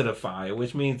fell into the fire,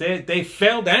 which means they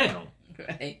fell down.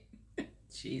 Right.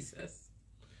 Jesus.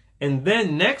 And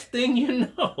then next thing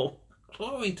you know,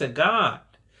 glory to God,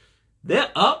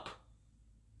 they're up,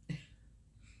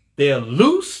 they're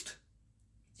loosed,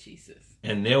 Jesus.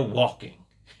 and they're walking.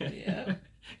 Yeah.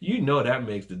 You know that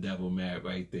makes the devil mad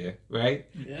right there, right?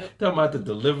 Yep. Talking about the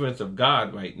deliverance of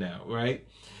God right now, right?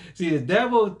 See, the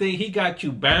devil think he got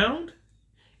you bound.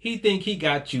 He think he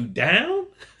got you down.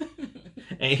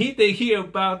 And he think he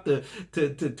about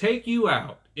to take you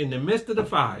out in the midst of the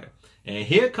fire. And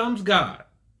here comes God.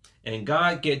 And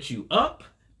God gets you up.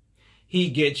 He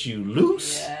gets you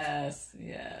loose. Yes.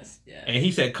 Yes. Yes. And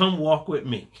he said, come walk with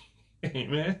me.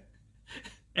 Amen.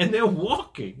 And they're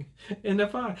walking in the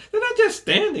fire. They're not just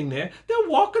standing there. They're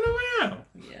walking around.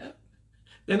 Yep.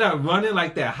 They're not running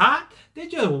like they're hot. They're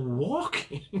just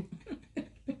walking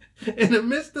in the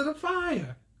midst of the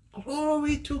fire.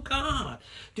 Glory to God.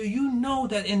 Do you know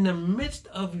that in the midst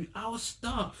of our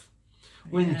stuff,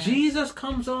 when Jesus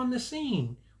comes on the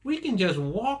scene, we can just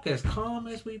walk as calm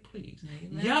as we please.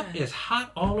 Amen. Yup, it's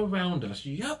hot all around us.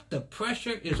 Yup, the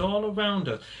pressure is all around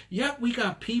us. Yup, we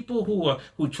got people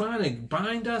who trying to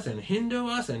bind us and hinder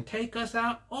us and take us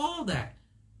out. All that,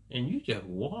 and you just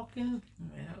walking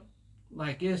Yep.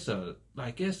 like it's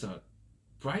a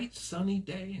bright sunny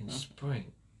day in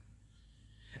spring.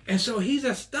 And so he's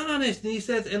astonished, and he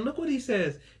says, and look what he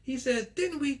says. He says,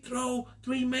 didn't we throw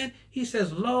three men? He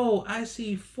says, lo, I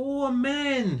see four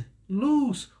men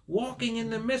loose, walking in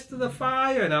the midst of the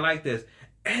fire. And I like this.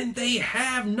 And they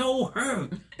have no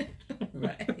hurt.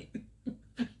 Right.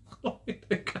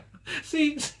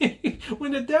 See,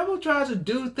 when the devil tries to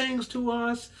do things to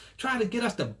us, try to get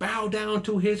us to bow down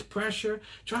to his pressure,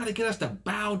 try to get us to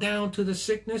bow down to the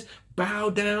sickness, bow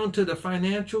down to the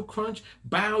financial crunch,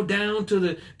 bow down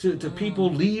to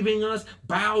people leaving us,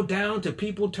 bow down to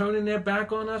people turning their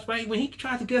back on us, right? When he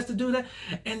tries to get us to do that,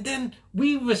 and then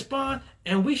we respond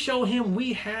and we show him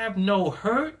we have no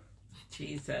hurt,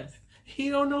 Jesus. he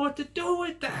don't know what to do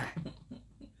with that.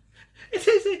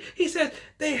 He says,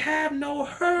 they have no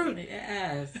hurt.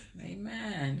 Yes.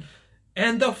 Amen.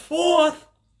 And the fourth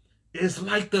is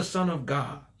like the Son of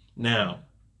God. Now,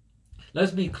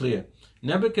 let's be clear.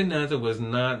 Nebuchadnezzar was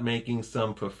not making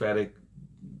some prophetic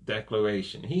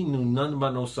declaration. He knew nothing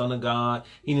about no Son of God.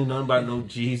 He knew nothing about no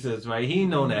Jesus, right? He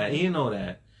know that. He know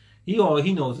that. All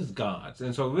he knows is God's.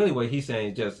 And so really what he's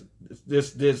saying is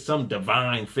just there's some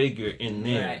divine figure in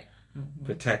there Right.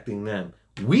 protecting them.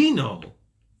 We know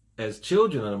as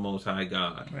children of the Most High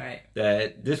God, Right.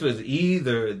 that this was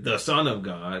either the Son of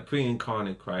God,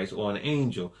 pre-incarnate Christ, or an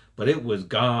angel, but it was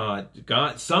God.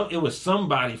 It was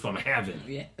somebody from heaven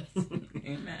Yes.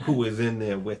 Amen. who was in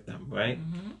there with them, right?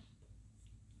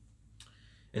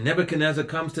 And Nebuchadnezzar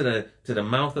comes to the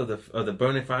mouth of the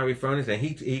burning fiery furnace, and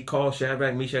he calls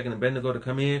Shadrach, Meshach, and Abednego to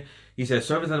come here. He says,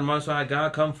 servants of the Most High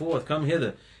God, come forth, come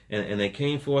hither. And they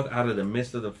came forth out of the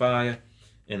midst of the fire,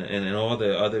 and all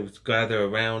the others gather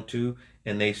around too.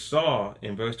 And they saw,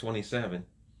 in verse 27,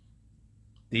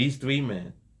 these three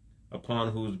men,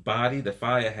 upon whose body the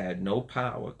fire had no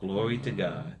power. Glory to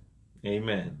God.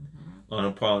 Amen.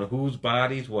 Upon whose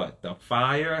bodies what? The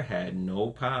fire had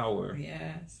no power.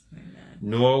 Yes. Amen.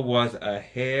 Nor was a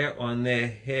hair on their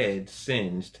head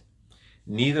singed.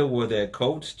 Neither were their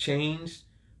coats changed,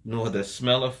 nor the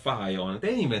smell of fire on it. They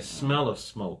didn't even smell of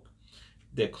smoke.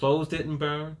 Their clothes didn't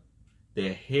burn.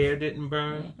 Their hair didn't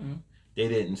burn. They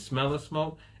didn't smell of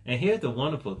smoke. And here's the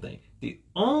wonderful thing. The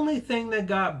only thing that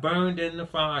got burned in the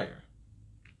fire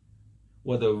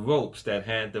were the ropes that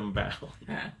had them bound.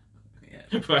 Yeah.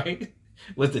 Right?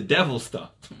 Was the devil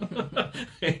stuff.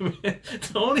 Amen.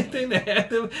 The only thing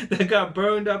that got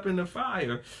burned up in the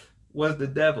fire was the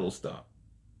devil stuff.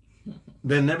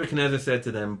 Then Nebuchadnezzar said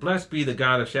to them, blessed be the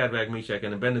God of Shadrach, Meshach,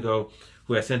 and Abednego,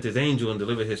 who has sent his angel and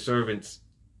delivered his servants,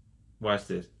 watch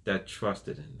this, that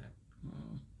trusted in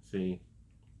them. See?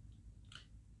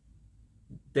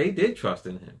 They did trust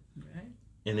in him. Right.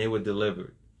 And they were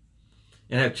delivered.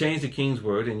 and have changed the king's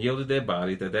word and yielded their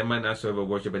bodies that they might not serve or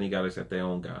worship any god except their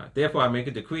own God. Therefore I make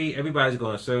a decree, everybody's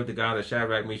going to serve the God of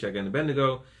Shadrach, Meshach, and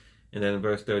Abednego. And then in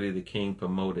verse 30, the king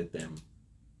promoted them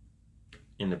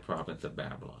in the province of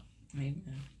Babylon.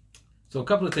 Amen. So a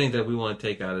couple of things that we want to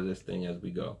take out of this thing as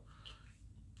we go.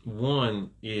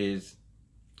 One is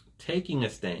taking a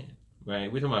stand,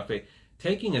 right? We're talking about faith.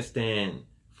 Taking a stand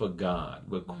for God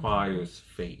requires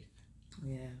faith.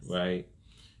 Yes. Right?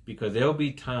 Because there'll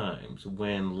be times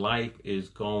when life is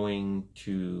going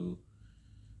to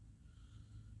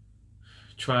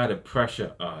try to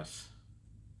pressure us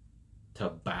to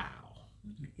bow.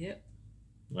 Yep.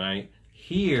 Right?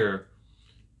 Here,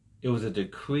 it was a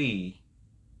decree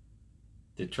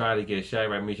to try to get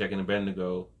Shadrach, Meshach, and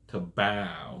Abednego to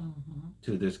bow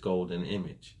to this golden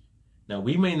image. Now,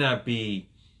 we may not be,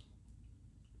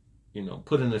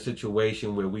 put in a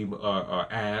situation where we are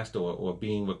asked or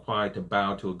being required to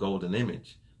bow to a golden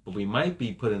image, but we might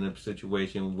be put in a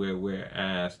situation where we're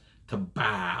asked to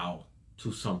bow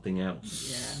to something else.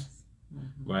 Yes.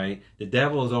 Right? The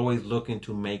devil is always looking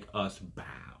to make us bow.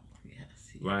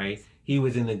 Yes. Right? He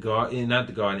was in the garden, not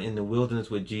the garden, in the wilderness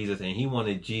with Jesus, and he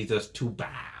wanted Jesus to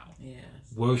bow. Yes.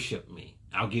 Worship me.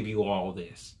 I'll give you all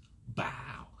this.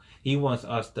 Bow. He wants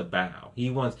us to bow.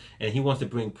 He wants to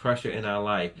bring pressure in our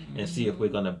life and see if we're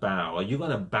going to bow. Are you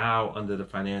going to bow under the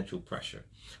financial pressure?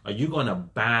 Are you going to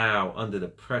bow under the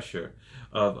pressure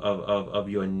of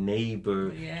your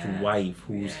neighbor's wife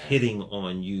who's hitting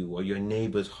on you, or your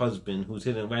neighbor's husband who's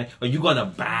hitting, right? Are you going to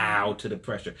bow to the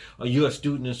pressure? Are you a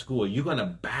student in school? Are you going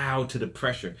to bow to the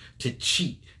pressure to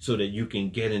cheat so that you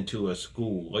can get into a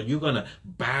school? Are you going to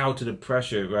bow to the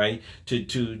pressure, right? To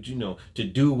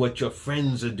do what your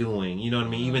friends are doing, you know what I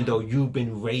mean? Even though you've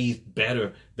been raised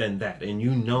better than that, and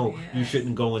you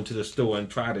shouldn't go into the store and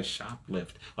try to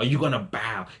shoplift. Are you going to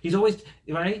bow? He's always,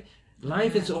 right?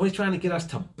 Life is always trying to get us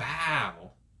to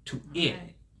bow to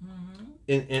it.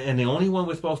 And the only one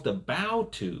we're supposed to bow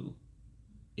to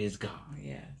is God.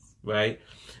 Yes. Right?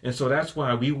 And so that's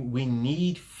why we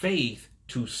need faith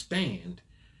to stand.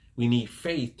 We need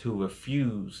faith to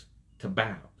refuse to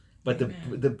bow. But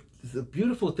the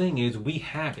beautiful thing is we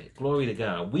have it. Glory to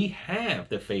God. We have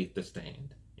the faith to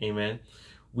stand. Amen.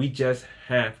 We just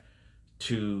have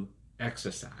to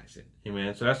exercise it.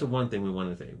 Amen. So that's the one thing we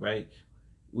want to say, right?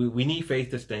 We need faith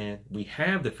to stand. We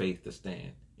have the faith to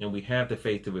stand, and we have the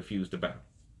faith to refuse to bow.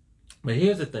 But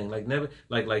here's the thing: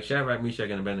 like Shadrach, Meshach,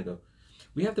 and Abednego,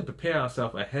 we have to prepare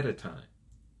ourselves ahead of time.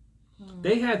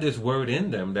 They had this word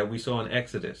in them that we saw in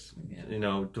Exodus,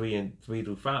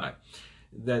 3:3-5,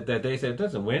 that they said,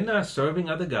 "Listen, we're not serving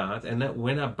other gods, and that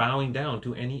we're not bowing down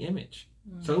to any image."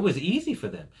 So it was easy for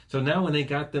them. So now when they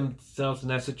got themselves in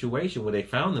that situation, where they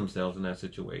found themselves in that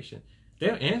situation,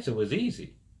 their answer was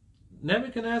easy.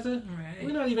 Nebuchadnezzar,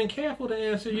 we're not even careful to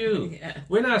answer you.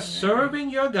 We're not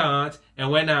serving your gods,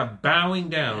 and we're not bowing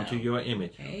down to your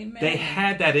image. Amen. They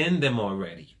had that in them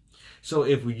already. So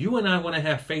if you and I want to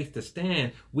have faith to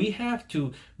stand, we have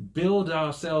to build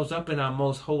ourselves up in our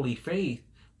most holy faith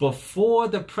before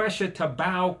the pressure to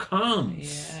bow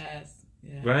comes. Yes.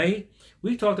 Right?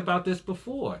 We talked about this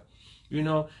before.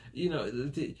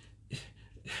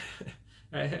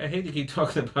 I hate to keep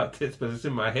talking about this, but it's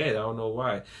in my head. I don't know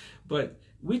why. But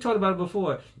we talked about it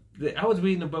before. I was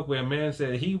reading a book where a man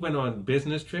said he went on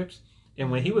business trips, and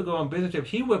when he would go on business trips,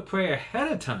 he would pray ahead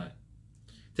of time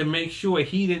to make sure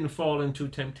he didn't fall into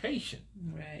temptation.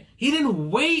 Right. He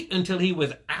didn't wait until he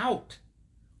was out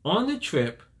on the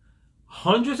trip,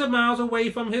 hundreds of miles away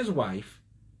from his wife,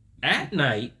 at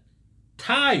night,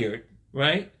 tired,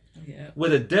 right? Yeah.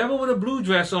 With a devil with a blue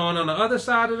dress on the other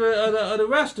side of the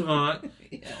restaurant,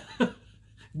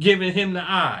 giving him the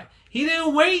eye. He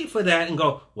didn't wait for that and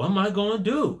go, what am I going to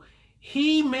do?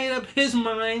 He made up his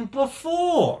mind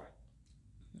before.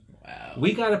 Wow.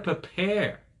 We got to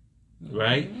prepare,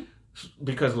 right?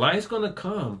 Because life's going to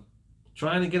come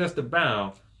trying to get us to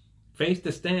bow. Faith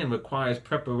to stand requires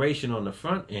preparation on the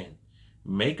front end.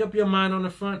 Make up your mind on the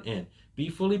front end. Be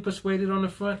fully persuaded on the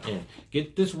front end.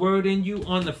 Get this word in you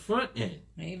on the front end.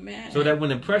 Amen. So that when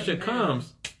the pressure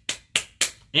comes,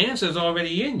 answer's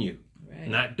already in you. Right.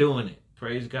 Not doing it.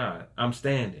 Praise God. I'm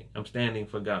standing. I'm standing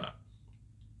for God.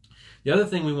 The other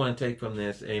thing we want to take from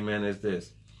this, amen, is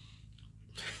this.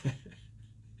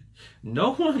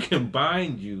 No one can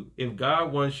bind you if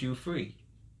God wants you free.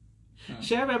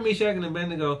 Shadrach, Meshach, and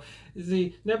Abednego,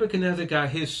 see, Nebuchadnezzar got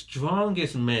his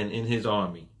strongest men in his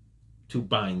army to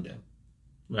bind them.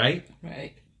 Right?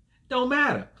 Right. Don't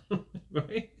matter.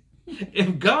 Right?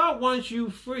 If God wants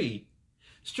you free,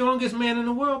 strongest man in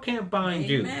the world can't bind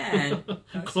you.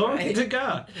 That's Glory right. to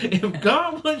God. If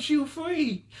God wants you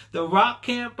free, the rock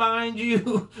can't bind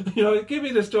you. Give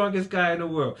me the strongest guy in the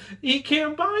world. He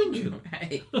can't bind you.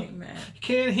 Right. Amen. He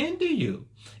can't hinder you.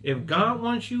 If God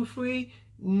wants you free,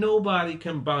 nobody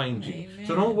can bind you. Amen.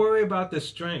 So don't worry about the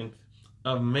strength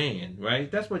of man,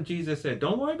 right? That's what Jesus said.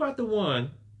 Don't worry about the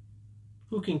one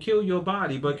who can kill your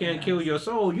body but can't kill your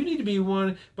soul. You need to be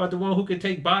about the one who can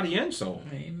take body and soul.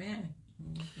 Amen.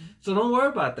 So don't worry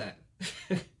about that.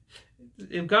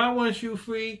 If God wants you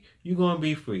free, you're gonna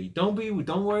be free. Don't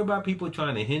worry about people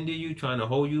trying to hinder you, trying to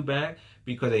hold you back,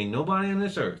 because ain't nobody on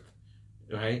this earth,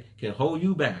 right, can hold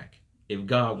you back if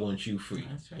God wants you free.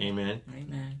 That's right. Amen.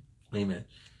 Amen. Amen.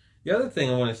 The other thing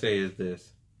I want to say is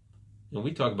this, and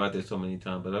we talk about this so many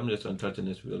times, but I'm just going to touch on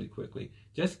this really quickly.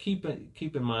 Just keep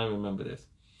in mind, remember this.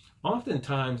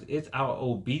 Oftentimes, it's our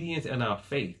obedience and our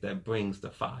faith that brings the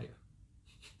fire.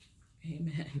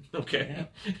 Amen. Okay.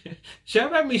 Yep.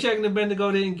 Shadrach, Meshach, and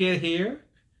Abednego didn't get here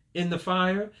in the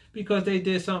fire because they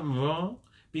did something wrong,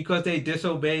 because they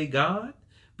disobeyed God,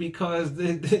 because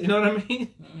you know what I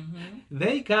mean? Mm-hmm.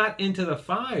 They got into the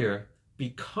fire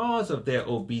because of their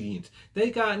obedience.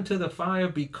 They got into the fire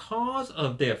because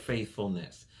of their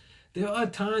faithfulness. There are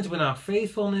times when our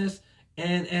faithfulness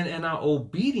and our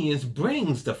obedience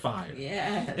brings the fire.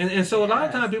 Yes. And so a lot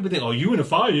of times people think, oh, you in the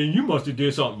fire and you must have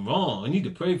did something wrong. I need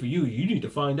to pray for you. You need to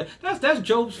find out. That's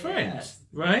Job's friends,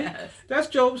 right? Yes. That's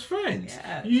Job's friends.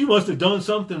 Yes. You must have done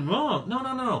something wrong. No.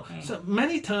 Mm. So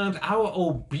many times our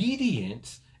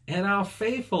obedience and our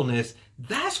faithfulness,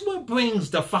 that's what brings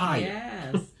the fire.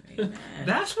 Yes. Amen.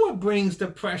 That's what brings the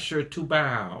pressure to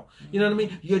bow. You know what I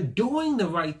mean? You're doing the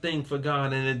right thing for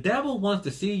God, and the devil wants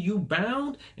to see you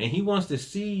bound, and he wants to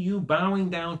see you bowing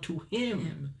down to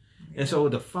him. Yeah. And so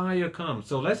the fire comes.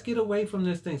 So let's get away from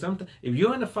this thing. If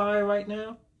you're in the fire right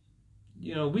now,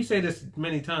 we say this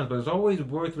many times, but it's always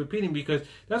worth repeating, because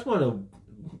that's one of the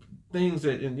things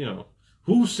that,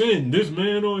 who sinned, this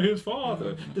man or his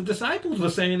father? Mm-hmm. The disciples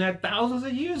were saying that thousands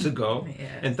of years ago.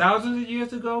 Yes. And thousands of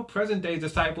years ago, present day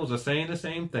disciples are saying the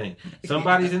same thing.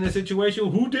 Somebody's in a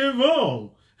situation, who did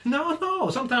wrong? No.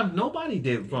 Sometimes nobody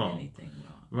did wrong. Anything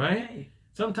wrong. Right?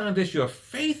 Sometimes it's your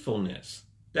faithfulness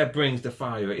that brings the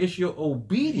fire. It's your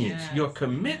obedience, your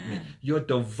commitment, your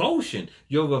devotion,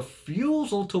 your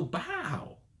refusal to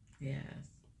bow. Yes.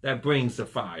 That brings the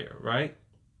fire, right?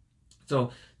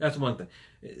 So that's one thing.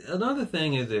 Another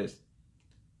thing is this.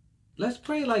 Let's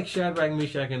pray like Shadrach,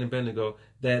 Meshach, and Abednego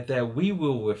that we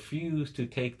will refuse to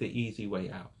take the easy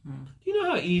way out. Do you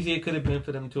know how easy it could have been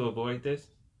for them to avoid this?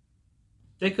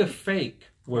 They could fake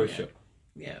worship.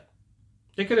 Yeah.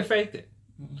 They could have faked it.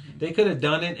 Mm-hmm. They could have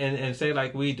done it and say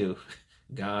like we do,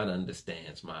 God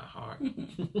understands my heart.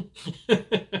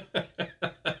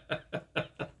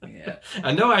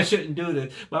 I know I shouldn't do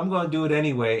this, but I'm going to do it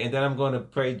anyway. And then I'm going to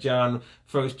pray 1 John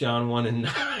 1 and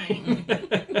 9.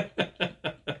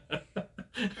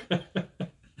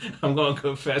 I'm going to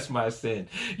confess my sin.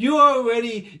 You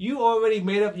already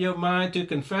made up your mind to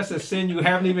confess a sin you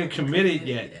haven't even committed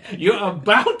yet. You're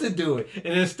about to do it.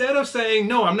 And instead of saying,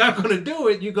 no, I'm not going to do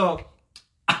it, you go,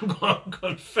 I'm going to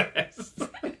confess.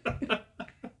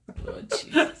 Lord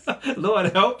Jesus.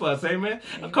 Lord, help us, amen?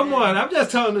 Come on, I'm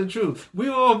just telling the truth.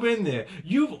 We've all been there.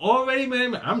 You've already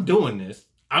been, I'm doing this.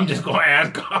 I'm just going to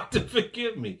ask God to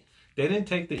forgive me. They didn't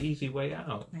take the easy way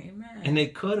out. Amen. And they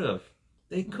could have.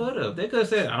 They could have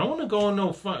said, I don't want to go in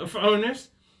no furnace,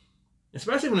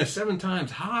 especially when it's 7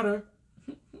 times hotter.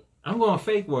 I'm going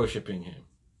fake worshiping him,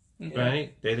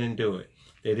 right? They didn't do it.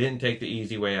 They didn't take the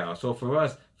easy way out. So for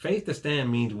us, faith to stand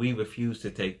means we refuse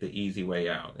to take the easy way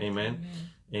out. Amen?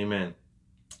 Amen.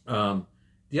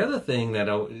 The other thing that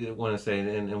I want to say,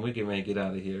 and we can make it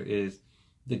out of here, is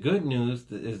the good news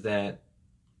is that,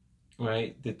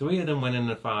 right, the 3 of them went in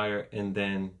the fire, and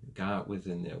then God was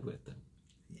in there with them.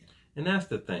 Yeah. And that's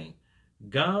the thing.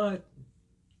 God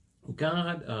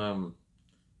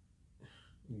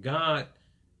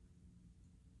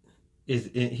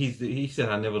he said,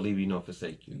 I'll never leave you nor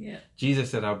forsake you. Yeah. Jesus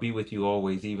said, I'll be with you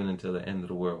always, even until the end of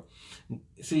the world.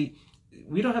 See,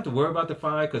 we don't have to worry about the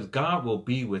fire because God will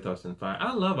be with us in fire.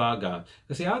 I love our God.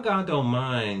 Because see, our God don't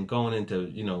mind going into,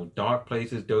 dark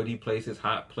places, dirty places,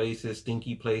 hot places,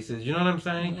 stinky places. You know what I'm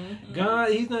saying? Mm-hmm.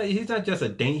 God, he's not just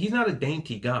he's not a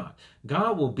dainty God.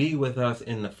 God will be with us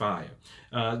in the fire.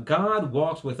 God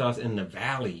walks with us in the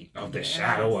valley of the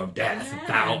shadow of death. Amen.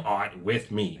 Thou art with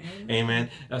me.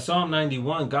 Amen. Psalm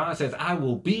 91, God says, I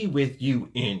will be with you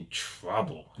in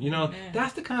trouble.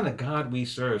 That's the kind of God we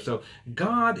serve. So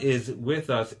God is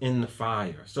with us in the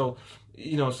fire. So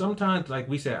sometimes, like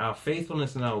we said, our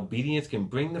faithfulness and our obedience can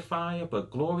bring the fire, but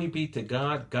glory be to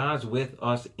God, God's with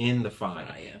us in the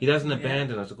fire. He doesn't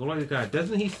abandon us. Glory to God.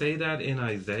 Doesn't he say that in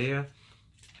Isaiah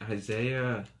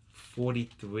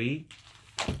 43?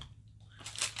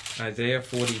 Isaiah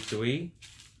 43.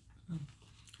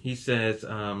 He says,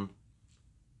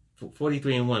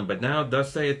 43:1, but now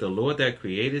thus saith the Lord that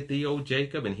created thee, O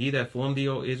Jacob, and he that formed thee,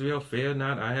 O Israel, fear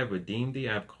not, I have redeemed thee,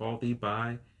 I have called thee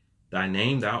by thy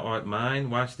name, thou art mine.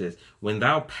 Watch this. When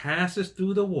thou passest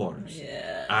through the waters,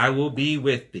 I will be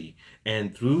with thee,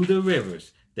 and through the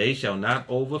rivers, they shall not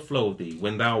overflow thee.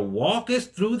 When thou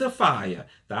walkest through the fire,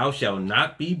 thou shalt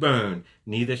not be burned,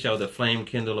 neither shall the flame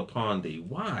kindle upon thee.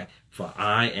 Why? For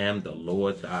I am the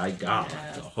Lord thy God,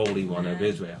 the Holy One of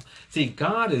Israel. See,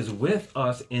 God is with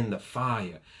us in the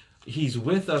fire. He's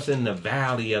with us in the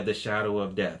valley of the shadow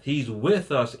of death. He's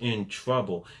with us in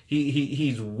trouble.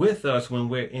 He's with us when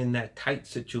we're in that tight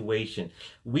situation.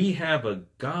 We have a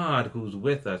God who's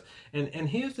with us. And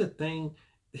here's the thing.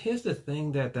 Here's the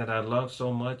thing that I love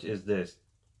so much is this.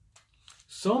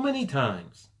 So many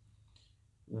times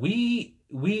we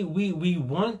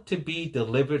want to be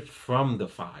delivered from the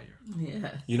fire.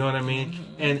 Yes. You know what I mean?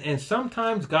 And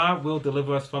sometimes God will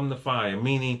deliver us from the fire,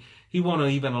 meaning he won't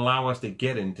even allow us to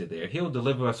get into there. He'll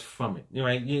deliver us from it.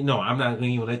 Right? I'm not going to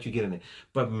even let you get in it.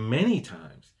 But many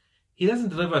times he doesn't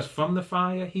deliver us from the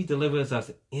fire. He delivers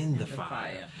us in the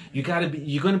fire. You're going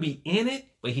to be in it,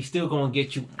 but he's still going to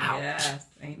get you out. Yes.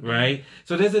 Right?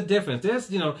 So there's a difference.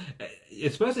 There's,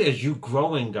 especially as you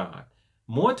grow in God,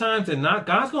 more times than not,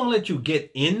 God's going to let you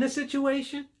get in the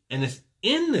situation, and it's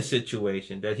in the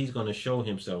situation that he's going to show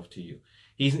himself to you.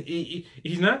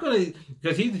 He's not going to,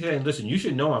 because he's saying, listen, you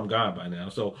should know I'm God by now,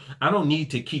 so I don't need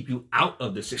to keep you out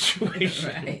of the situation.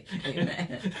 Right.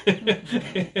 Amen.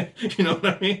 You know what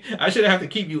I mean? I shouldn't have to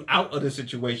keep you out of the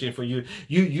situation for you.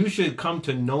 You should come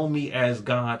to know me as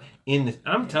God in this.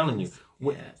 I'm telling you,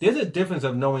 there's a difference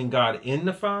of knowing God in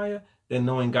the fire than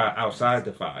knowing God outside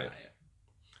the fire.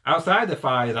 Outside the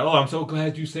fire is, I'm so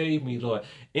glad you saved me, Lord.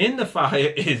 In the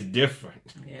fire is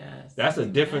different. Yes. That's a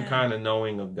different kind of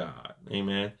knowing of God.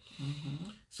 Amen. Mm-hmm.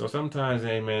 So sometimes,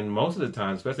 amen, most of the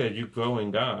time, especially as you grow in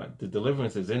God, the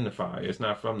deliverance is in the fire. It's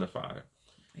not from the fire.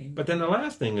 Amen. But then the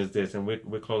last thing is this, and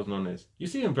we're closing on this. You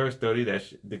see in verse 30 that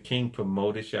the king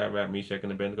promoted Shadrach, Meshach,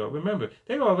 and Abednego. Remember,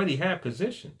 they already had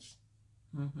positions.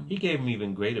 Mm-hmm. He gave them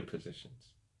even greater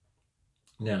positions.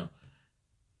 Now,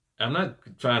 I'm not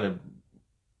trying to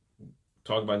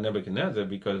talk about Nebuchadnezzar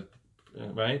because,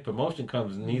 right, promotion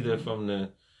comes neither from the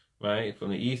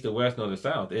east, the west, nor the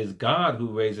south. It's God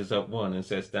who raises up one and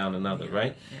sets down another,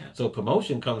 right? Yeah. So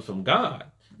promotion comes from God.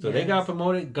 So they got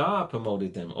promoted, God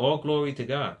promoted them. All glory to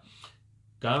God.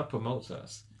 God promotes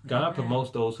us. God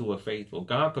promotes those who are faithful.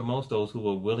 God promotes those who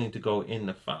are willing to go in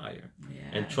the fire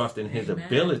and trust in his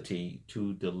ability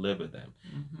to deliver them.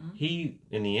 Mm-hmm. He,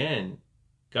 in the end,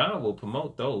 God will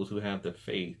promote those who have the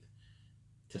faith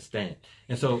to stand.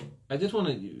 And so I just want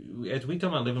to, as we talk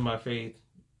about living by faith,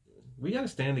 we got to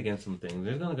stand against some things.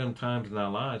 There's going to come times in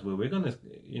our lives where we're going to,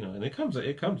 and it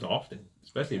comes often,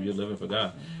 especially if you're living for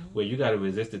God, where you got to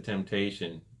resist the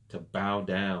temptation to bow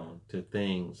down to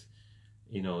things,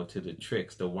 to the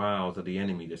tricks, the wiles of the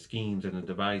enemy, the schemes and the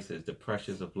devices, the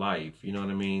pressures of life, you know what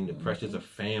I mean? The pressures of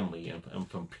family and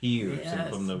from peers and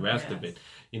from the rest of it,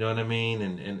 you know what I mean?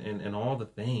 And all the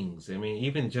things. I mean,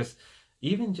 even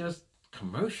just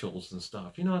commercials and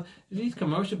stuff. These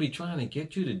commercials be trying to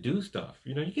get you to do stuff.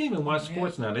 You can't even watch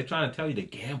sports now. They're trying to tell you to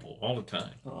gamble all the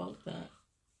time. All the time.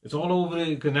 It's all over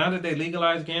because now that they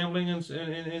legalize gambling in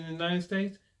the United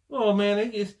States, oh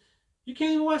man, you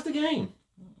can't even watch the game.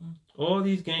 Mm-mm. All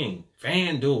these games,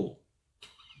 FanDuel,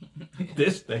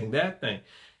 this thing, that thing,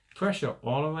 pressure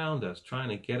all around us, trying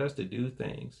to get us to do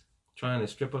things, trying to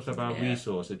strip us of our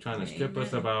resources, trying to strip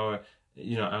us of our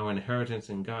inheritance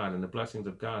in God and the blessings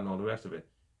of God and all the rest of it.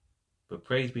 But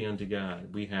praise be unto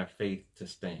God, we have faith to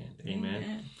stand.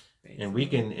 Amen. And we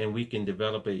can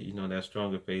develop that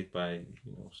stronger faith by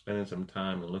spending some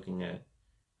time and looking at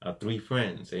our three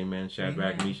friends, amen,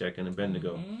 Shadrach, Meshach, and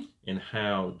Abednego, and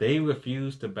how they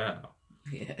refused to bow.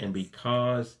 Yes. And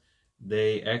because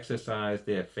they exercised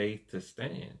their faith to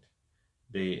stand,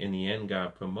 they in the end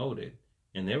got promoted,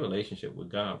 and their relationship with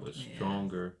God was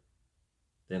stronger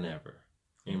than ever.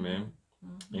 Amen.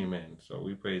 Mm-hmm. Amen. So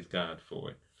we praise God for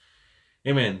it.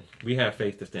 Amen. We have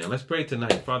faith to stand. Let's pray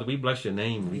tonight. Father, we bless your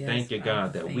name. We thank you,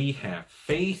 God, that we have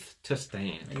faith to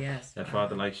stand. Yes. That,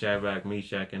 Father, like Shadrach,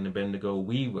 Meshach, and Abednego,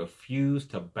 we refuse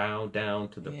to bow down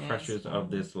to the pressures of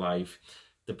this life,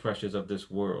 the pressures of this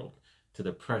world, to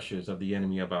the pressures of the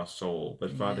enemy of our soul.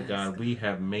 But Father Yes, God, God. we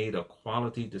have made a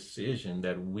quality decision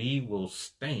that we will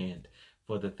stand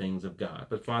for the things of God.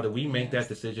 But Father, we make that Yes.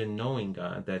 decision knowing,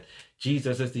 God, that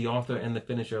Jesus is the author and the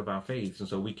finisher of our faith. And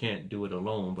so we can't do it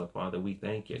alone. But Father, we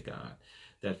thank you, God,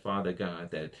 that Father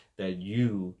God, that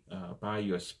you, by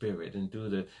your Spirit and through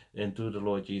the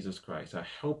Lord Jesus Christ, are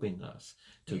helping us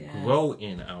to Yes. grow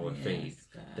in our Yes, faith,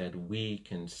 God. that we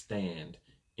can stand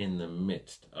in the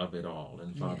midst of it all.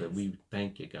 And Father, Yes. we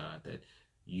thank you, God, that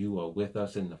you are with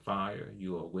us in the fire.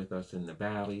 You are with us in the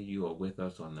valley. You are with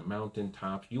us on the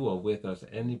mountaintops. You are with us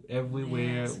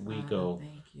everywhere Yes, we Father, go.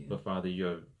 thank you. But Father,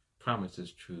 your promise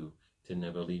is true to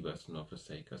never leave us nor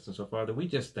forsake us. And so, Father, we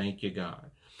just thank you, God,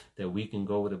 that we can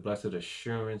go with a blessed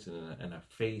assurance and a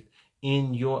faith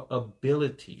in your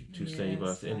ability to save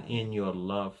us and Father. in your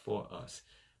love for us.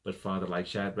 But Father, like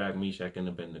Shadrach, Meshach, and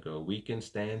Abednego, we can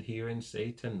stand here and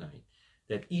say tonight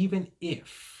that even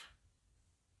if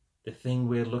the thing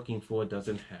we're looking for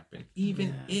doesn't happen,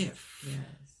 even if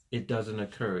it doesn't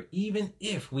occur, even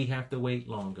if we have to wait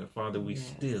longer, Father, we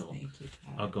still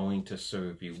are going to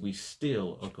serve you. We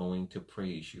still are going to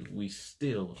praise you. We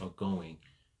still are going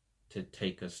to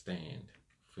take a stand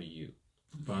for you.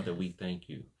 Father, we thank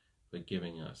you for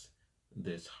giving us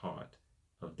this heart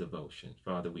of devotion.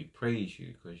 Father, we praise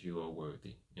you because you are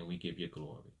worthy, and we give you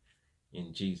glory.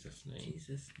 In Jesus' name.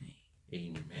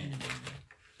 Amen.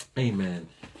 Amen.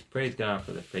 Praise God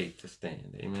for the faith to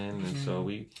stand. Amen. And so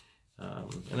we,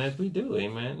 and as we do,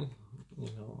 amen, you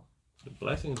know, the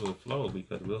blessings will flow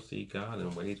because we'll see God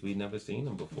in ways we've never seen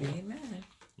him before. Amen.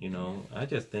 You know, I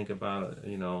just think about,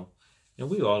 you know, and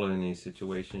we all are in these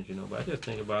situations, you know, but I just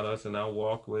think about us and our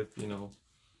walk with, you know,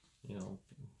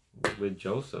 with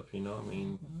Joseph, you know, I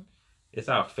mean, it's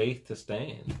our faith to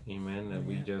stand, amen, that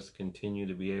we just continue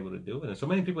to be able to do it. And so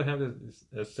many people have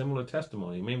a similar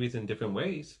testimony. Maybe it's in different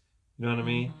ways. You know what I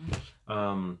mean?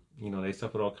 You know, they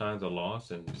suffered all kinds of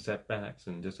loss and setbacks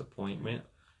and disappointment.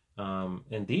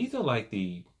 And these are like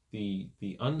the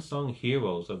unsung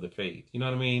heroes of the faith. You know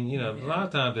what I mean? You know, a lot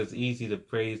of times it's easy to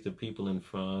praise the people in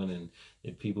front and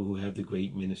the people who have the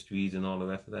great ministries and all the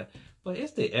rest of that. But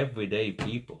it's the everyday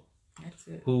people. That's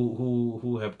it.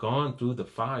 Who have gone through the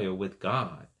fire with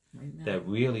God. Amen. That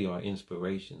really are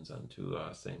inspirations unto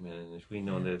us. Amen. And if we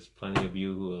know there's plenty of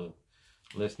you who are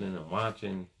listening and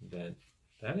watching, that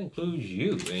includes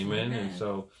you. Amen. And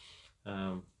so,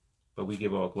 but we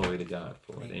give all glory to God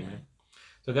for it. Amen.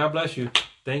 So God bless you.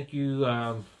 Thank you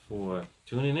for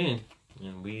tuning in.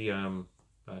 And we,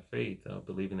 by faith,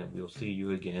 believing that we'll see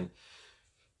you again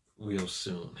real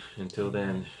soon. Until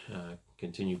then,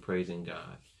 continue praising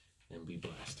God and be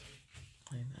blessed.